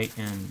grow light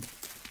and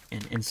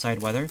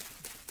inside weather.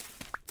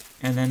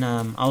 And then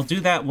I'll do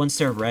that once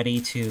they're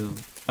ready to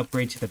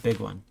upgrade to the big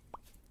one.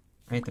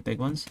 Right, the big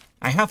ones.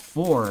 I have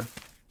 4.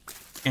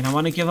 And I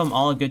want to give them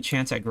all a good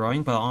chance at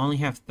growing, but I only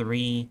have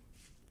 3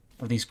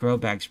 of these grow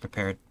bags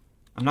prepared.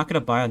 I'm not going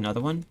to buy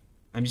another one.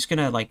 I'm just going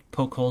to, like,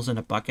 poke holes in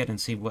a bucket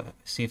and see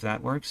if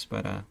that works,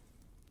 but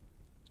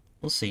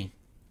we'll see.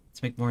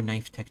 Let's make more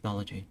knife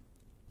technology.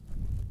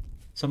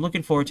 So I'm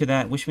looking forward to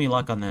that. Wish me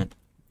luck on that.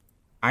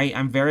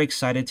 I'm very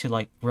excited to,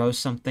 like, grow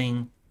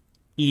something,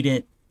 eat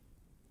it,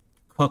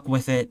 cook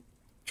with it,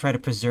 try to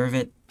preserve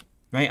it,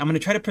 right? I'm going to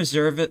try to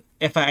preserve it.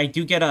 If I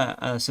do get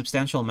a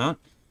substantial amount,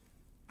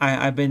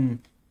 I've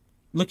been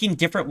looking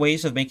different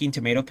ways of making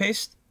tomato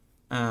paste,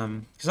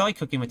 because I like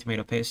cooking with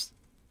tomato paste.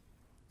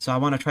 So I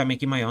want to try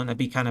making my own. That'd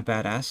be kind of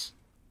badass.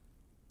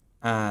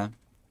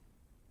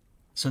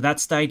 So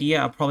that's the idea.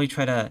 I'm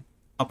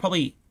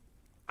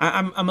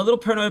a little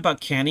paranoid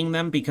about canning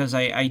them because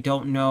I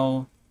don't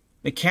know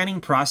the canning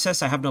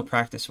process. I have no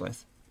practice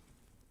with,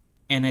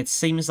 and it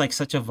seems like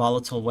such a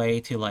volatile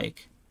way to,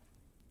 like,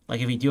 Like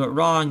if you do it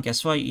wrong,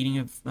 guess what? You're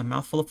eating a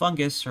mouthful of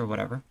fungus or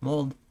whatever,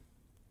 mold.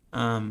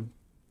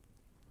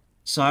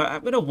 So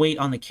I'm gonna wait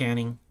on the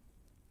canning.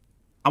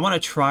 I want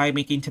to try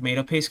making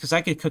tomato paste because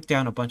I could cook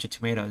down a bunch of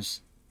tomatoes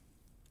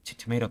to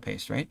tomato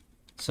paste, right?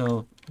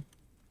 So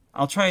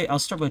I'll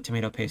start with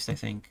tomato paste, I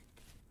think.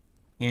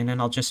 And then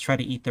I'll just try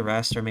to eat the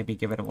rest or maybe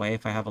give it away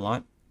if I have a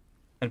lot.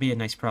 That'd be a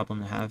nice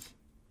problem to have.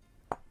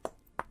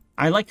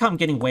 I like how I'm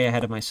getting way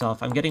ahead of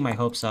myself. I'm getting my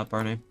hopes up,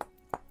 aren't I?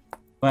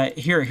 But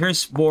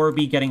here's more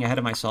me getting ahead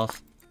of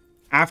myself.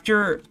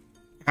 After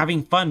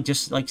having fun,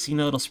 just like seeing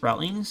the little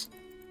sproutlings,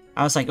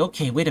 I was like,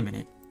 okay, wait a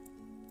minute.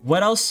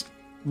 What else?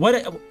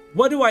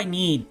 What do I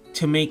need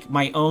to make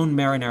my own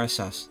marinara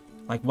sauce?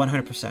 Like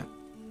 100%.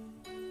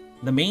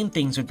 The main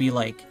things would be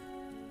like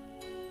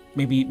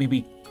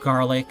maybe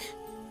garlic,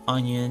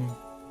 onion,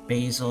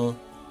 basil,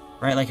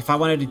 right? Like if I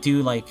wanted to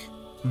do like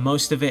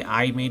most of it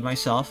I made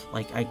myself,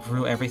 like I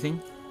grew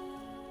everything.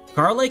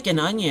 Garlic and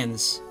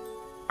onions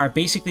are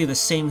basically the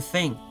same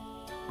thing,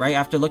 right?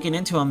 After looking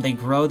into them, they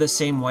grow the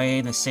same way,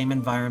 in the same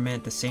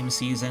environment, the same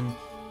season,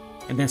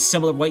 and then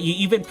similar way. You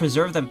even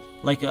preserve them,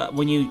 like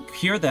when you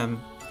cure them,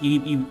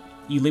 you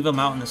leave them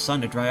out in the sun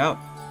to dry out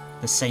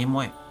the same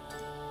way.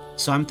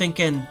 So I'm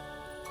thinking,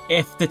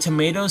 if the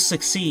tomatoes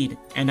succeed,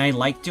 and I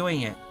like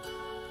doing it,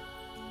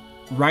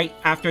 right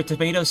after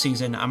tomato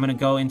season, I'm gonna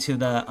go into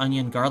the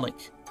onion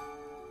garlic,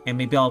 and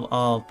maybe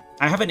I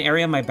have an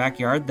area in my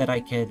backyard that I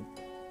could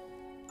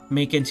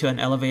make into an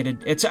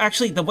elevated. It's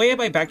actually the way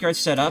my backyard's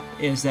set up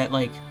is that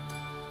like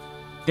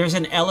there's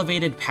an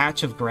elevated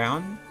patch of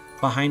ground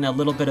behind a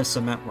little bit of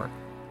cement work,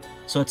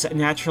 so it's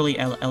naturally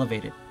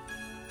elevated.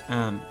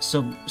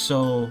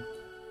 So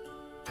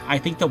I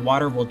think the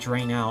water will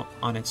drain out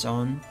on its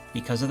own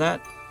because of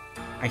that.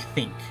 I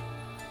think.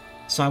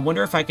 So I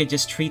wonder if I could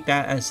just treat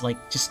that as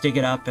like, just dig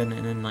it up and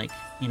then like,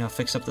 you know,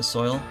 fix up the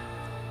soil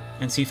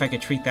and see if I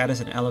could treat that as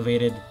an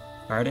elevated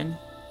garden.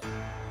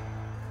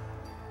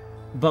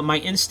 But my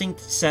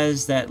instinct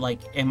says that like,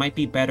 it might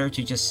be better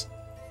to just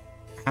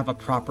have a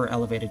proper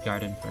elevated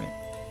garden for it.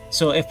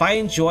 So if I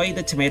enjoy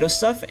the tomato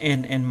stuff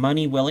and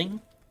money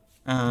willing,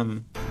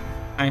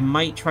 I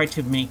might try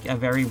to make a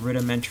very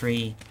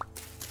rudimentary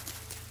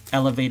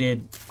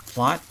elevated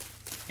plot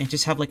and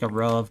just have like a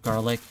row of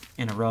garlic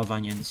and a row of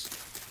onions.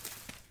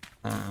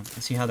 And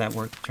see how that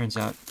turns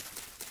out.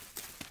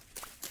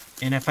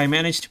 And if I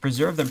manage to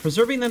preserve them,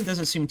 preserving them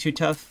doesn't seem too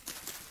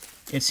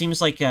tough. It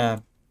seems like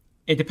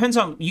it depends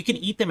on, you can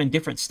eat them in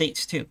different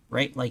states too,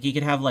 right? Like you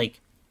could have like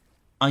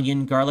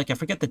onion garlic, I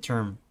forget the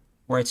term,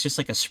 where it's just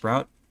like a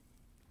sprout,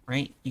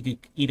 right? You could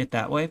eat it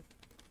that way.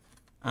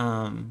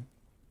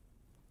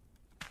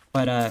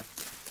 But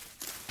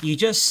you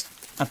just,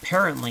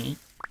 apparently,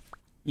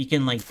 you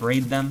can like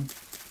braid them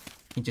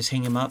and just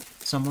hang them up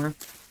somewhere.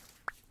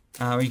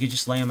 Or you could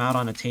just lay them out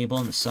on a table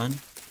in the sun.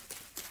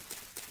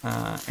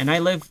 And I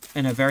live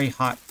in a very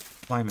hot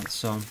climate,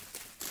 so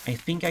I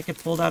think I could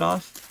pull that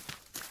off.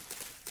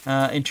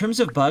 In terms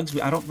of bugs,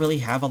 I don't really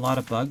have a lot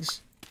of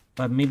bugs,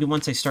 but maybe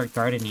once I start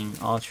gardening,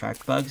 I'll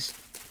attract bugs.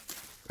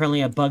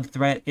 Apparently a bug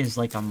threat is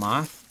like a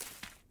moth.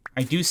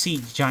 I do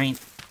see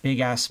giant,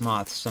 big-ass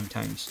moths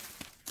sometimes,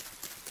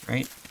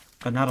 right?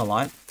 But not a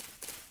lot.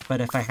 But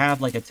if I have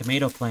like a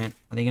tomato plant,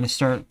 are they going to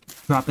start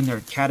dropping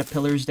their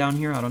caterpillars down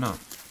here? I don't know.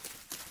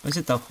 Was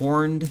it the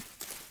horned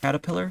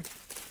caterpillar?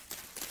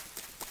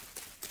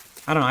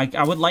 I don't know.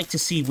 I would like to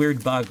see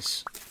weird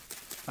bugs.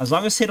 As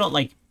long as they don't,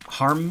 like,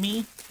 harm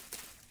me.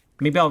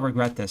 Maybe I'll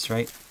regret this,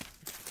 right?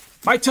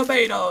 My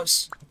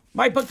tomatoes!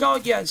 My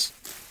begonias!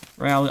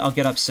 Right, I'll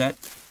get upset.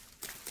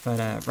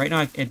 But right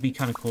now, it'd be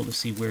kind of cool to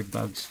see weird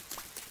bugs.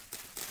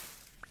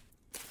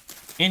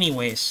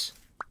 Anyways.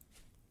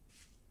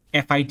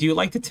 If I do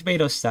like the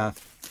tomato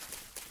stuff,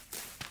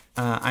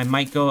 I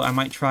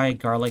might try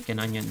garlic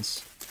and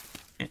onions.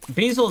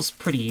 Basil is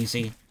pretty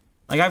easy.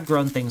 Like, I've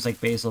grown things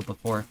like basil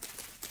before.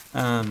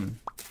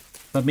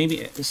 But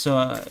maybe,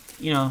 so,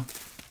 you know,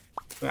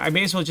 I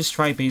may as well just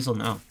try basil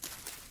now.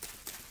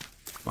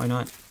 Why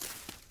not?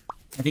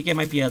 I think it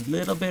might be a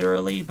little bit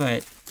early,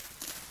 but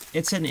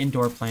it's an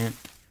indoor plant.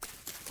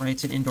 Right,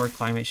 it's an indoor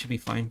climate, it should be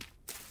fine.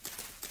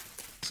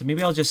 So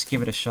maybe I'll just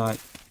give it a shot.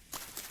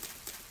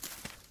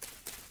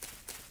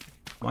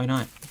 Why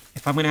not?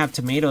 If I'm gonna have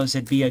tomatoes,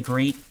 it'd be a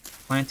great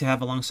plant to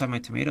have alongside my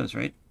tomatoes,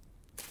 right?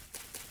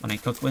 When I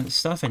cook with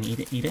stuff and eat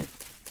it.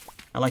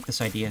 I like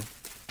this idea.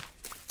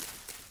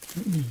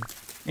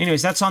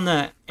 Anyways, that's on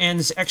the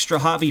Ends extra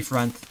hobby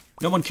front.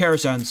 No one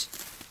cares, Ends.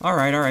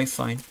 Alright,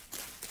 fine.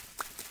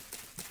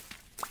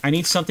 I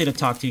need something to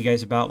talk to you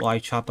guys about while I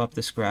chop up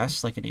this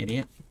grass like an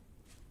idiot.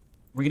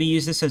 We're gonna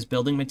use this as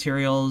building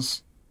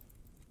materials.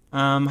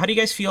 How do you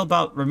guys feel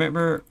about,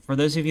 remember, for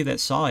those of you that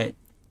saw it,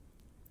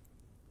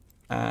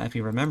 if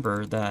you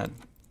remember, the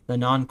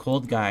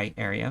non-cold guy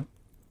area,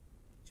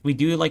 we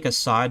do like a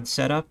sod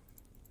setup.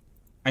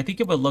 I think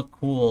it would look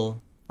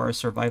cool for a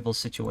survival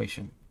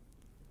situation.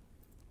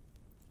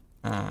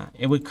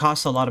 It would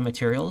cost a lot of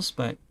materials,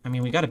 but, I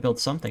mean, we gotta build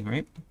something,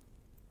 right?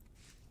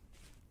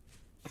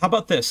 How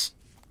about this?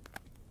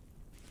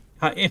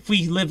 if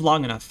we live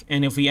long enough,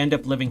 and if we end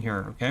up living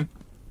here, okay?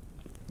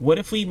 What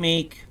if we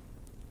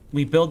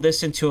build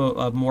this into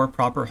a more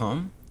proper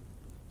home?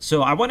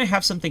 So I want to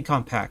have something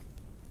compact.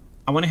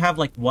 I want to have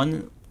like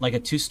a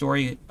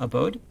 2-story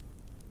abode.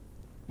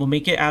 We'll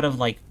make it out of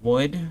like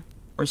wood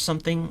or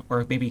something,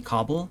 or maybe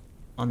cobble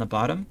on the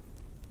bottom.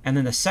 And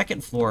then the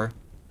second floor,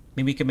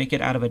 maybe we could make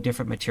it out of a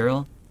different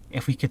material.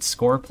 If we could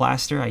score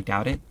plaster, I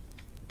doubt it.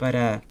 But,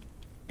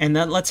 and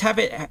then let's have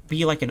it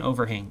be like an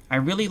overhang. I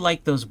really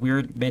like those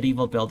weird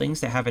medieval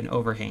buildings that have an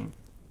overhang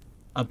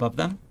above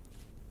them,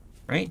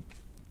 right?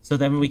 So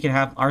then we could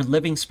have our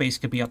living space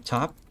could be up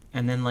top,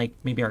 and then like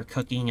maybe our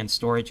cooking and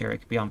storage area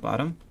could be on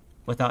bottom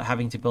without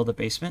having to build a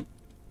basement.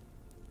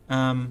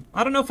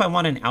 I don't know if I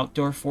want an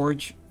outdoor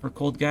forge for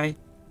Cold Guy,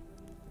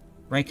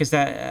 right? Because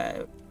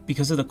that,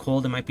 because of the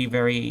cold, it might be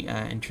very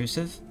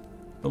intrusive,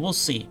 but we'll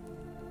see.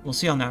 We'll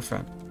see on that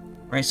front,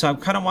 right? So I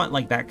kind of want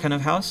like that kind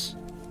of house.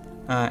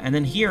 And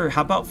then here,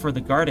 how about for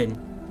the garden?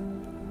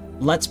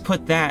 Let's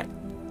put that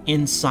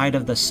inside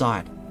of the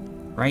sod,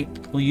 right?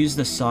 We'll use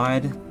the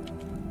sod.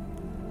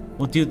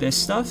 We'll do this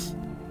stuff,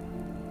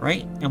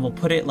 right? And we'll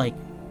put it like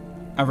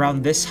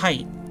around this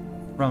height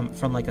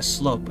from like a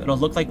slope. It'll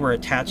look like we're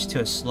attached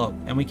to a slope.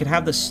 And we could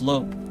have the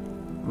slope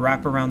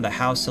wrap around the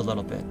house a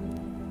little bit.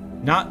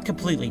 Not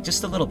completely,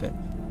 just a little bit.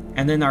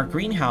 And then our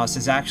greenhouse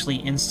is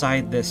actually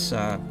inside this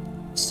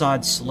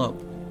sod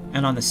slope.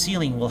 And on the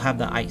ceiling, we'll have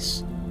the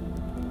ice,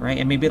 right?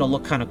 And maybe it'll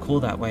look kind of cool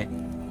that way.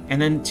 And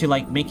then to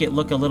like make it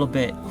look a little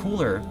bit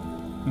cooler,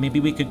 maybe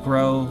we could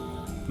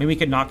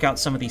knock out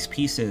some of these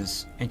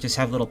pieces and just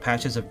have little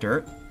patches of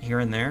dirt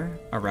here and there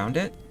around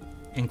it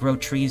and grow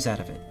trees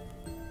out of it,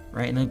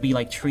 right? And there'll be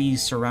like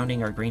trees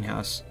surrounding our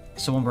greenhouse.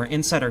 So when we're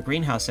inside our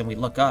greenhouse and we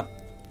look up,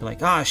 we're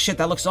like, ah, shit,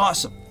 that looks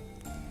awesome,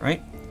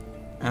 right?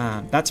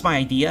 That's my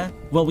idea.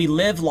 Will we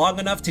live long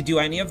enough to do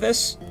any of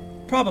this?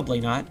 Probably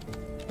not.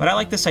 But I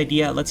like this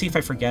idea. Let's see if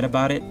I forget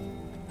about it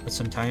with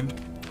some time.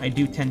 I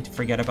do tend to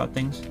forget about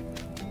things.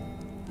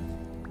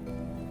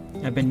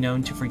 I've been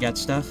known to forget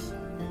stuff.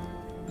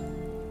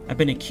 I've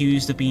been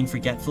accused of being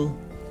forgetful.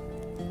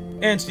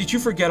 Ants, did you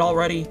forget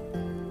already?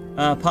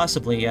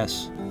 Possibly,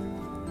 yes.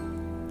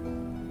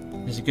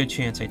 There's a good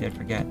chance I did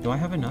forget. Do I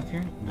have enough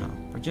here? No,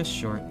 we're just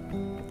short.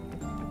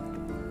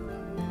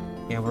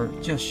 Yeah, we're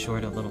just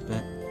short a little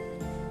bit.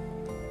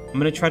 I'm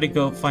gonna try to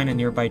go find a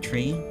nearby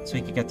tree so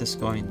we can get this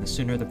going. The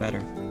sooner the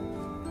better.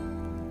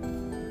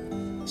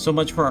 So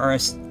much for our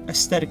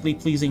aesthetically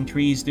pleasing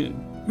trees, dude.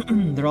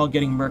 They're all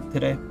getting murked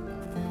today.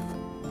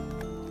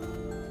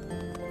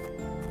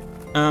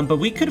 But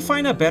we could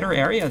find a better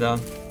area, though.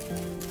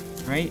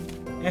 Right?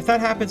 If that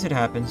happens, it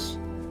happens.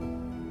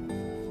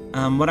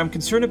 What I'm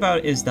concerned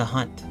about is the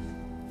hunt.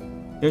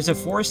 There's a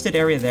forested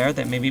area there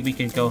that maybe we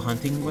could go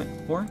hunting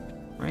for,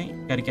 right?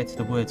 Gotta get to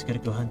the woods, gotta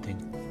go hunting.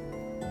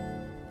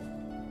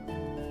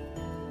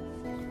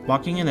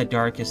 Walking in the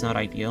dark is not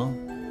ideal.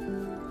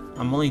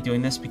 I'm only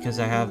doing this because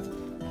I have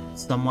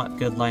somewhat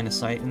good line of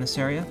sight in this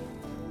area.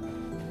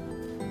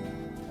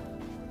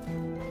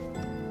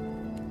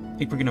 I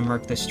think we're gonna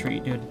murk this tree,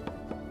 dude.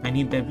 I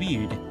need the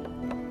weed.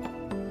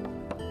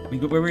 We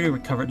already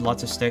recovered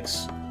lots of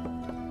sticks.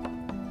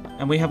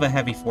 And we have a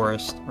heavy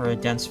forest, or a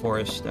dense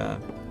forest,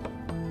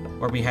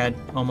 where we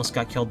almost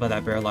got killed by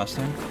that bear last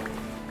time.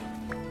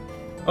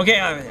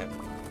 Okay,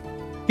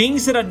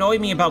 things that annoy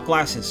me about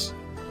glasses.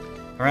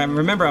 Alright,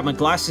 remember, I'm a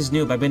glasses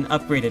noob. I've been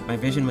upgraded. My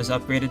vision was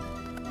upgraded.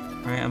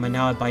 Alright, I'm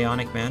now a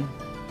bionic man.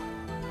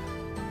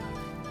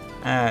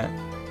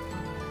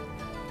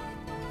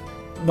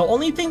 The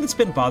only thing that's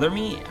been bothering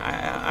me,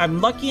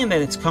 I'm lucky in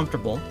that it's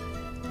comfortable.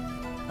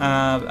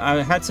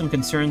 I had some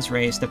concerns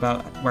raised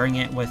about wearing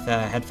it with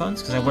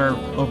headphones, because I wear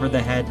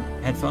over-the-head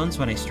headphones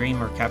when I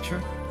stream or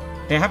capture.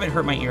 They haven't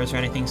hurt my ears or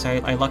anything, so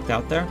I lucked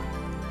out there.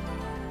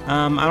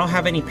 I don't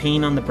have any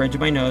pain on the bridge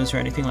of my nose or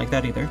anything like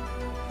that either.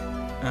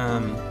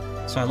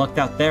 So I lucked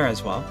out there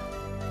as well.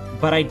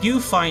 But I do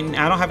find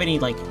I don't have any,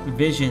 like,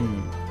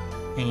 vision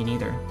pain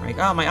either. Like,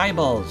 oh, my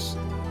eyeballs.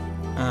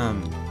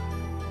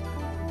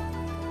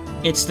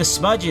 It's the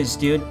smudges,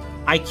 dude.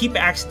 I keep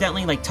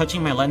accidentally, like,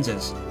 touching my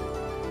lenses.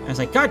 I was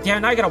like, God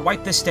damn, now I gotta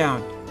wipe this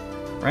down.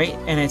 Right?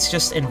 And it's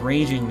just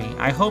enraging me.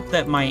 I hope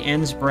that my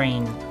ends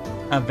brain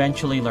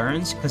eventually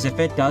learns, because if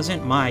it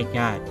doesn't, my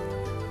God.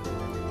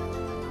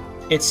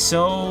 It's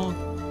so...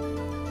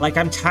 like,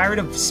 I'm tired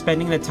of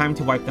spending the time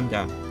to wipe them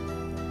down.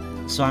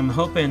 So I'm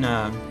hoping,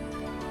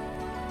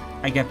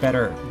 I get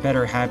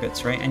better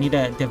habits, right? I need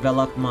to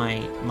develop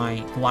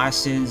my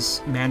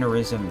glasses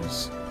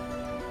mannerisms.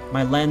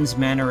 My lens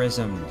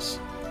mannerisms.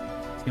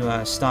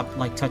 To, stop,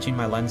 like, touching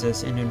my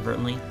lenses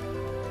inadvertently.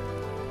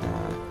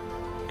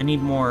 I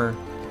need more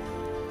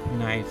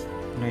knife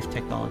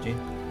technology.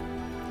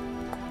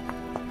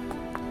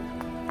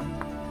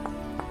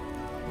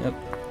 Yep.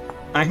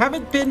 I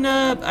haven't been,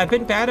 I've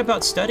been bad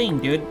about studying,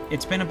 dude.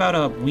 It's been about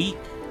a week,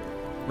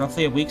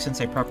 roughly a week since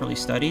I properly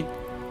studied.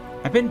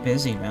 I've been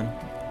busy, man.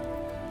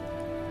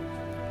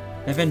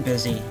 I've been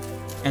busy.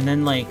 And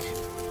then, like...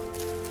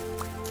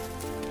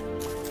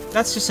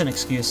 that's just an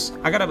excuse.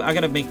 I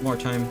gotta make more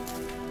time.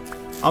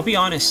 I'll be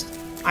honest,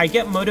 I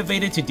get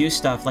motivated to do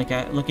stuff like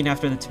looking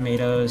after the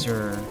tomatoes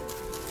or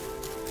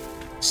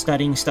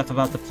studying stuff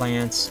about the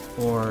plants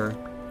or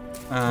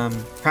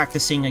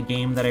practicing a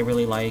game that I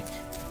really like,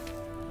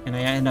 and I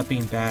end up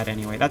being bad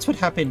anyway. That's what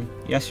happened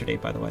yesterday,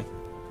 by the way.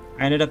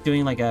 I ended up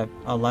doing like a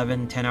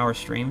 10-hour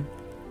stream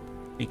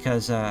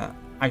because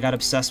I got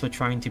obsessed with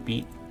trying to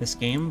beat this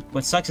game.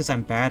 What sucks is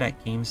I'm bad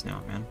at games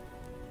now, man.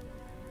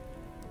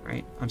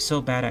 Right? I'm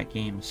so bad at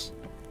games.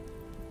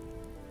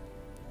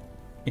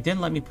 It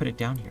didn't let me put it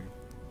down here.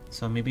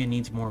 So maybe it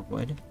needs more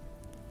wood.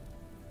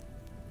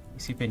 Let me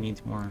see if it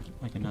needs more,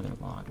 like another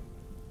log.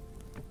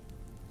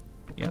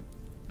 Yep.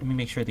 Let me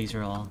make sure these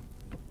are all...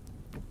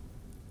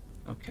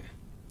 Okay.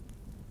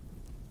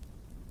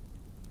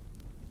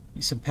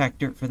 Use some packed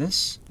dirt for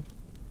this.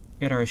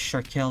 Get our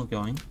charkel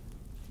going.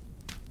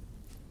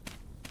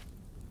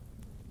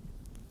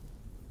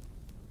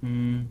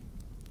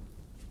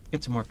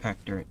 Get some more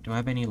packed dirt. Do I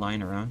have any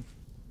lying around?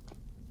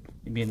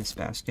 Maybe in this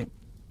basket.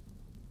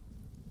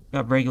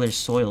 Got regular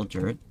soil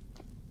dirt.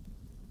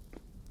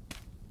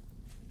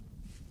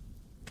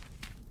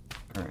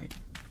 Alright.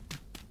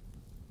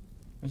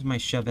 Where's my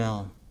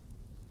shovel?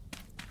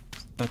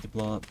 It's about to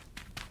blow up.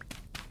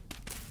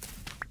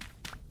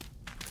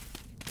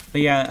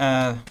 But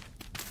yeah,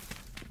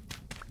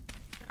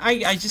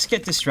 I just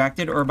get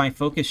distracted or my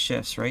focus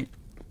shifts, right?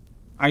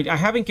 I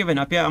haven't given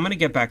up yet. I'm gonna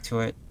get back to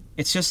it.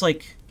 It's just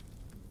like...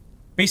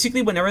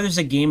 Basically, whenever there's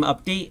a game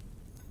update...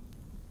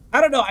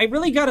 I don't know, I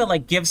really gotta,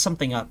 like, give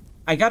something up.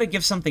 I gotta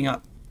give something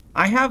up.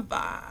 I have...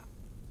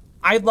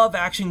 I love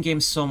action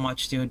games so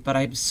much, dude, but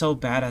I'm so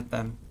bad at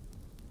them.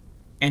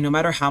 And no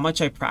matter how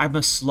much I'm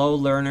a slow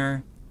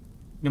learner.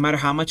 No matter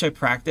how much I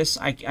practice,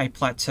 I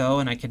plateau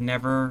and I can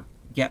never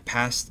get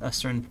past a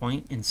certain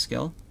point in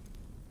skill.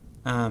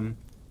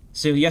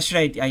 So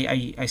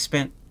yesterday, I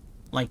spent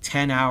like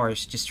 10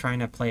 hours just trying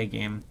to play a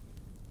game.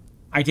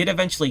 I did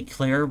eventually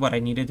clear what I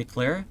needed to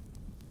clear.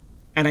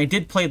 And I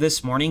did play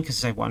this morning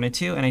because I wanted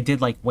to, and I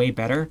did like way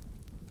better.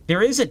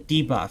 There is a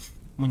debuff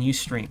when you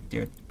stream,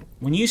 dude.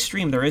 When you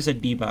stream, there is a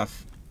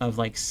debuff of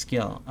like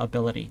skill,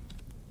 ability.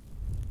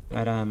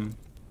 But at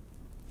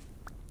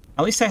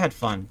least I had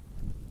fun.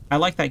 I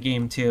like that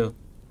game too,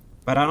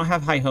 but I don't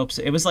have high hopes.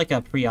 It was like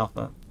a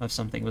pre-alpha of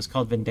something. It was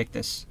called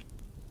Vindictus.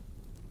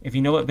 If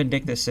you know what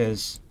Vindictus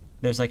is,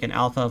 there's like an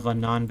alpha of a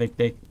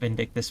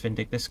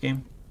non-Vindictus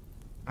game.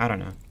 I don't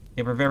know.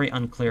 They were very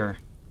unclear,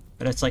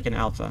 but it's like an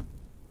alpha.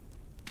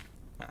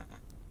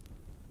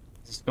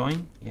 Is this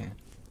going? Yeah.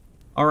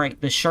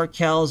 Alright, the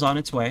charkel is on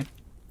its way.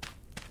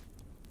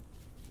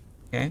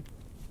 Okay.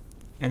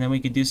 And then we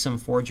could do some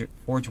forge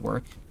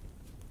work.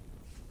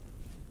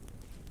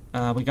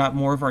 We got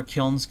more of our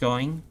kilns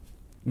going.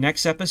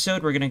 Next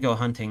episode, we're going to go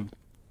hunting.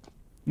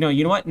 No,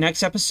 you know what?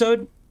 Next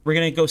episode, we're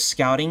going to go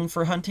scouting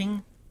for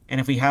hunting.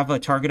 And if we have a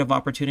target of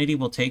opportunity,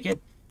 we'll take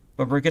it.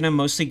 But we're going to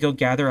mostly go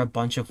gather a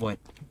bunch of wood.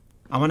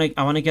 I want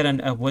to get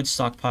a wood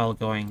stockpile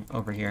going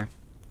over here.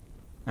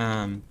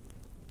 And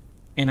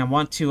I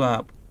want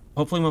to,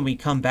 hopefully when we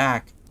come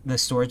back, the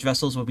storage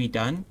vessels will be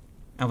done.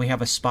 And we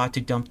have a spot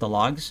to dump the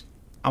logs.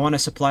 I want a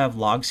supply of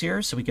logs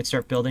here so we could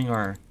start building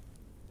our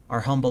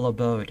humble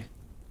abode.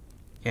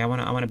 Okay, I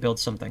want to build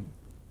something.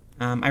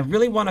 I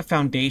really want a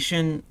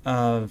foundation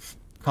of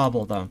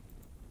cobble, though.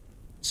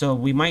 So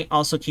we might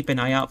also keep an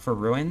eye out for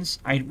ruins.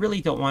 I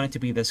really don't want it to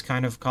be this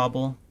kind of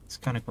cobble. It's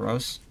kind of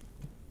gross.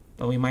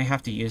 But we might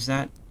have to use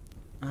that.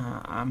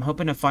 I'm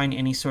hoping to find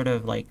any sort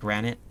of, like,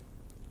 granite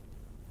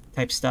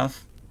type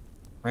stuff.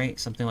 Right?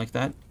 Something like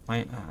that.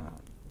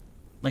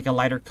 Like a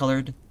lighter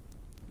colored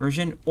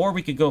version. Or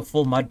we could go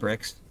full mud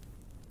bricks.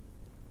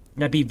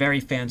 That'd be very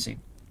fancy.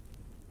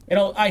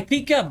 I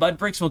think mud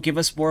bricks will give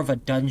us more of a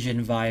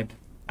dungeon vibe.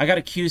 I got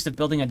accused of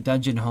building a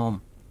dungeon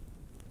home.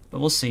 But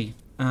we'll see.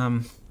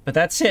 But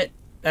that's it.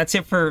 That's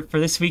it for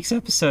this week's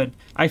episode.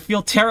 I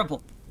feel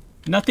terrible.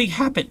 Nothing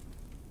happened.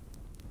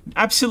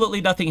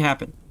 Absolutely nothing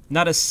happened.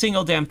 Not a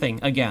single damn thing,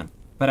 again.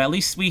 But at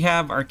least we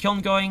have our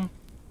kiln going.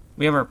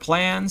 We have our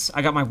plans.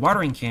 I got my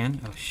watering can.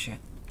 Oh, shit.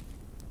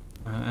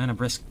 And a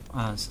brisk,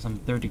 some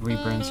 3rd-degree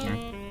burns here.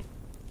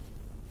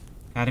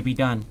 Had to be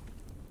done.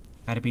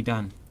 Had to be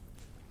done.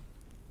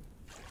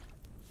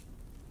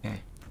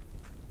 Okay.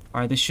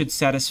 Alright, this should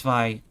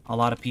satisfy a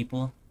lot of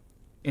people.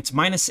 It's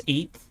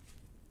 -8.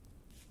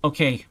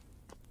 Okay.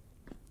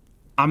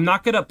 I'm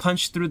not gonna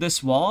punch through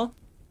this wall,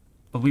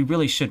 but we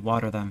really should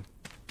water them.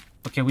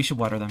 Okay, we should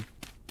water them.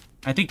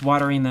 I think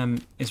watering them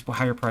is a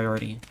higher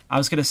priority. I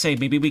was gonna say,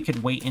 maybe we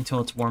could wait until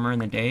it's warmer in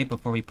the day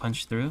before we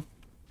punch through.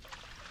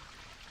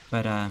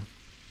 But,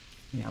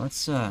 yeah,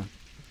 let's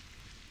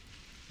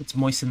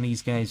moisten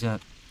these guys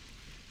up.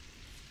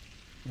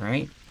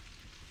 Alright?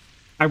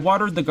 I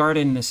watered the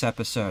garden this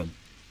episode.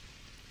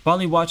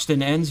 Finally watched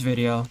an ends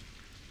video.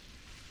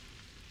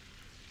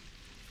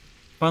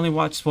 Finally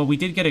watched... Well, we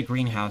did get a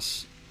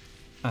greenhouse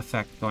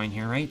effect going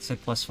here, right? It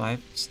said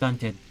 +5.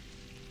 Stunted.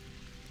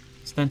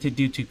 Stunted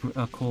due to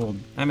cold.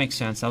 That makes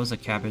sense. That was a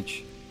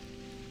cabbage.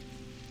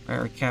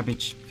 Our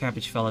cabbage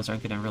fellas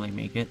aren't gonna really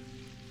make it.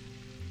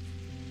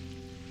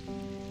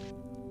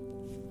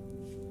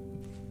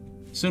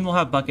 Soon we'll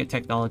have bucket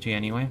technology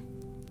anyway.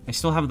 I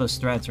still have those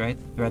threads, right?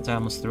 Threads I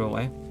almost threw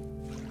away.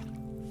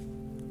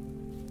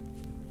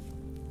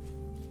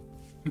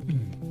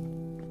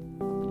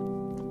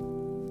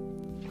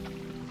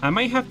 I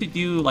might have to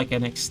do like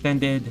an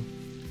extended...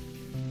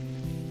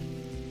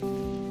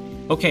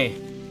 Okay,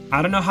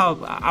 I don't know how...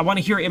 I want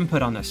to hear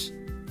input on this.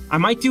 I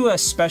might do a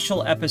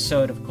special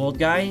episode of Cold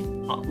Guy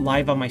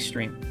live on my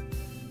stream.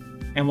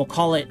 And we'll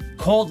call it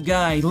Cold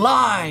Guy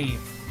Live!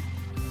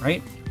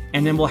 Right?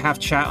 And then we'll have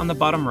chat on the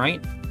bottom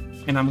right.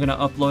 And I'm going to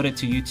upload it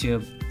to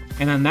YouTube.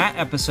 And on that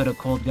episode of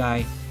Cold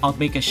Guy, I'll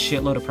make a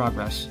shitload of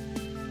progress.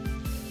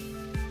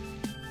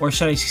 Or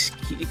should I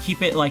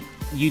keep it like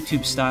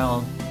YouTube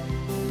style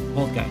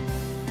Cold Guy?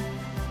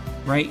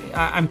 Right?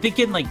 I'm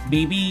thinking like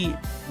maybe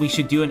we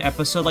should do an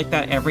episode like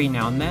that every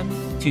now and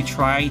then to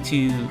try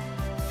to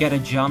get a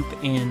jump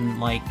in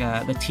like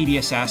the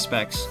tedious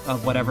aspects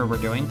of whatever we're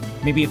doing.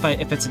 Maybe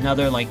if it's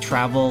another like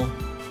travel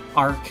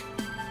arc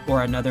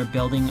or another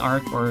building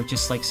arc or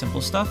just like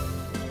simple stuff.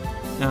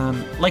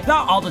 Like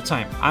not all the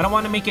time. I don't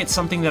want to make it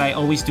something that I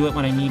always do it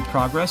when I need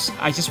progress.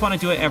 I just want to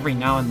do it every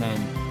now and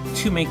then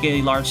to make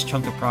a large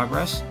chunk of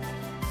progress.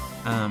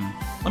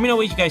 Let me know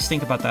what you guys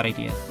think about that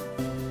idea.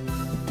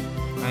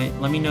 Right?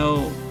 Let me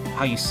know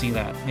how you see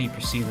that, how you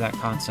perceive that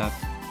concept.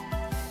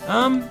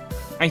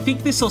 I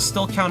think this will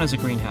still count as a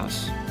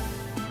greenhouse.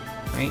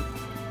 Right?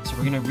 So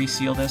we're gonna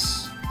reseal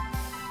this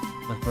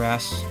with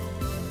grass.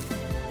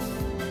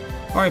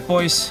 Alright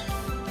boys.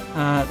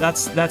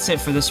 That's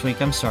it for this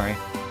week. I'm sorry.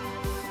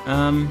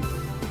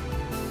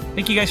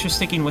 Thank you guys for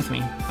sticking with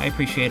me. I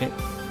appreciate it.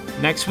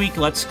 Next week,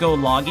 let's go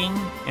logging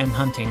and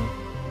hunting.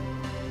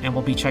 And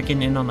we'll be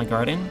checking in on the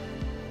garden.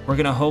 We're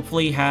gonna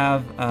hopefully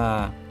have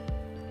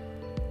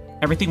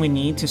everything we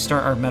need to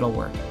start our metal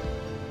work.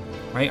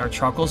 Right? Our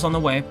charcoal's on the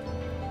way.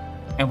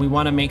 And we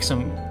want to make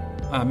some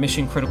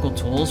mission critical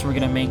tools. We're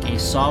gonna make a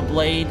saw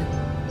blade.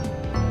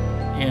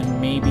 And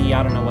maybe,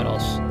 I don't know what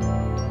else.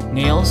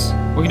 Nails.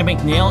 We're gonna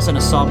make nails and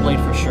a saw blade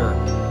for sure.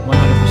 100%.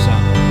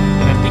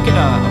 And I'm thinking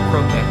a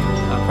pro pick.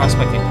 A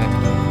prospecting pick.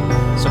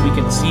 So we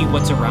can see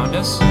what's around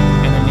us.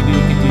 And then maybe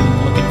we could do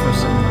looking for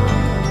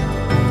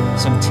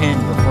some tin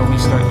before we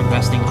start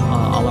investing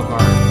all of our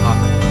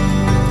copper.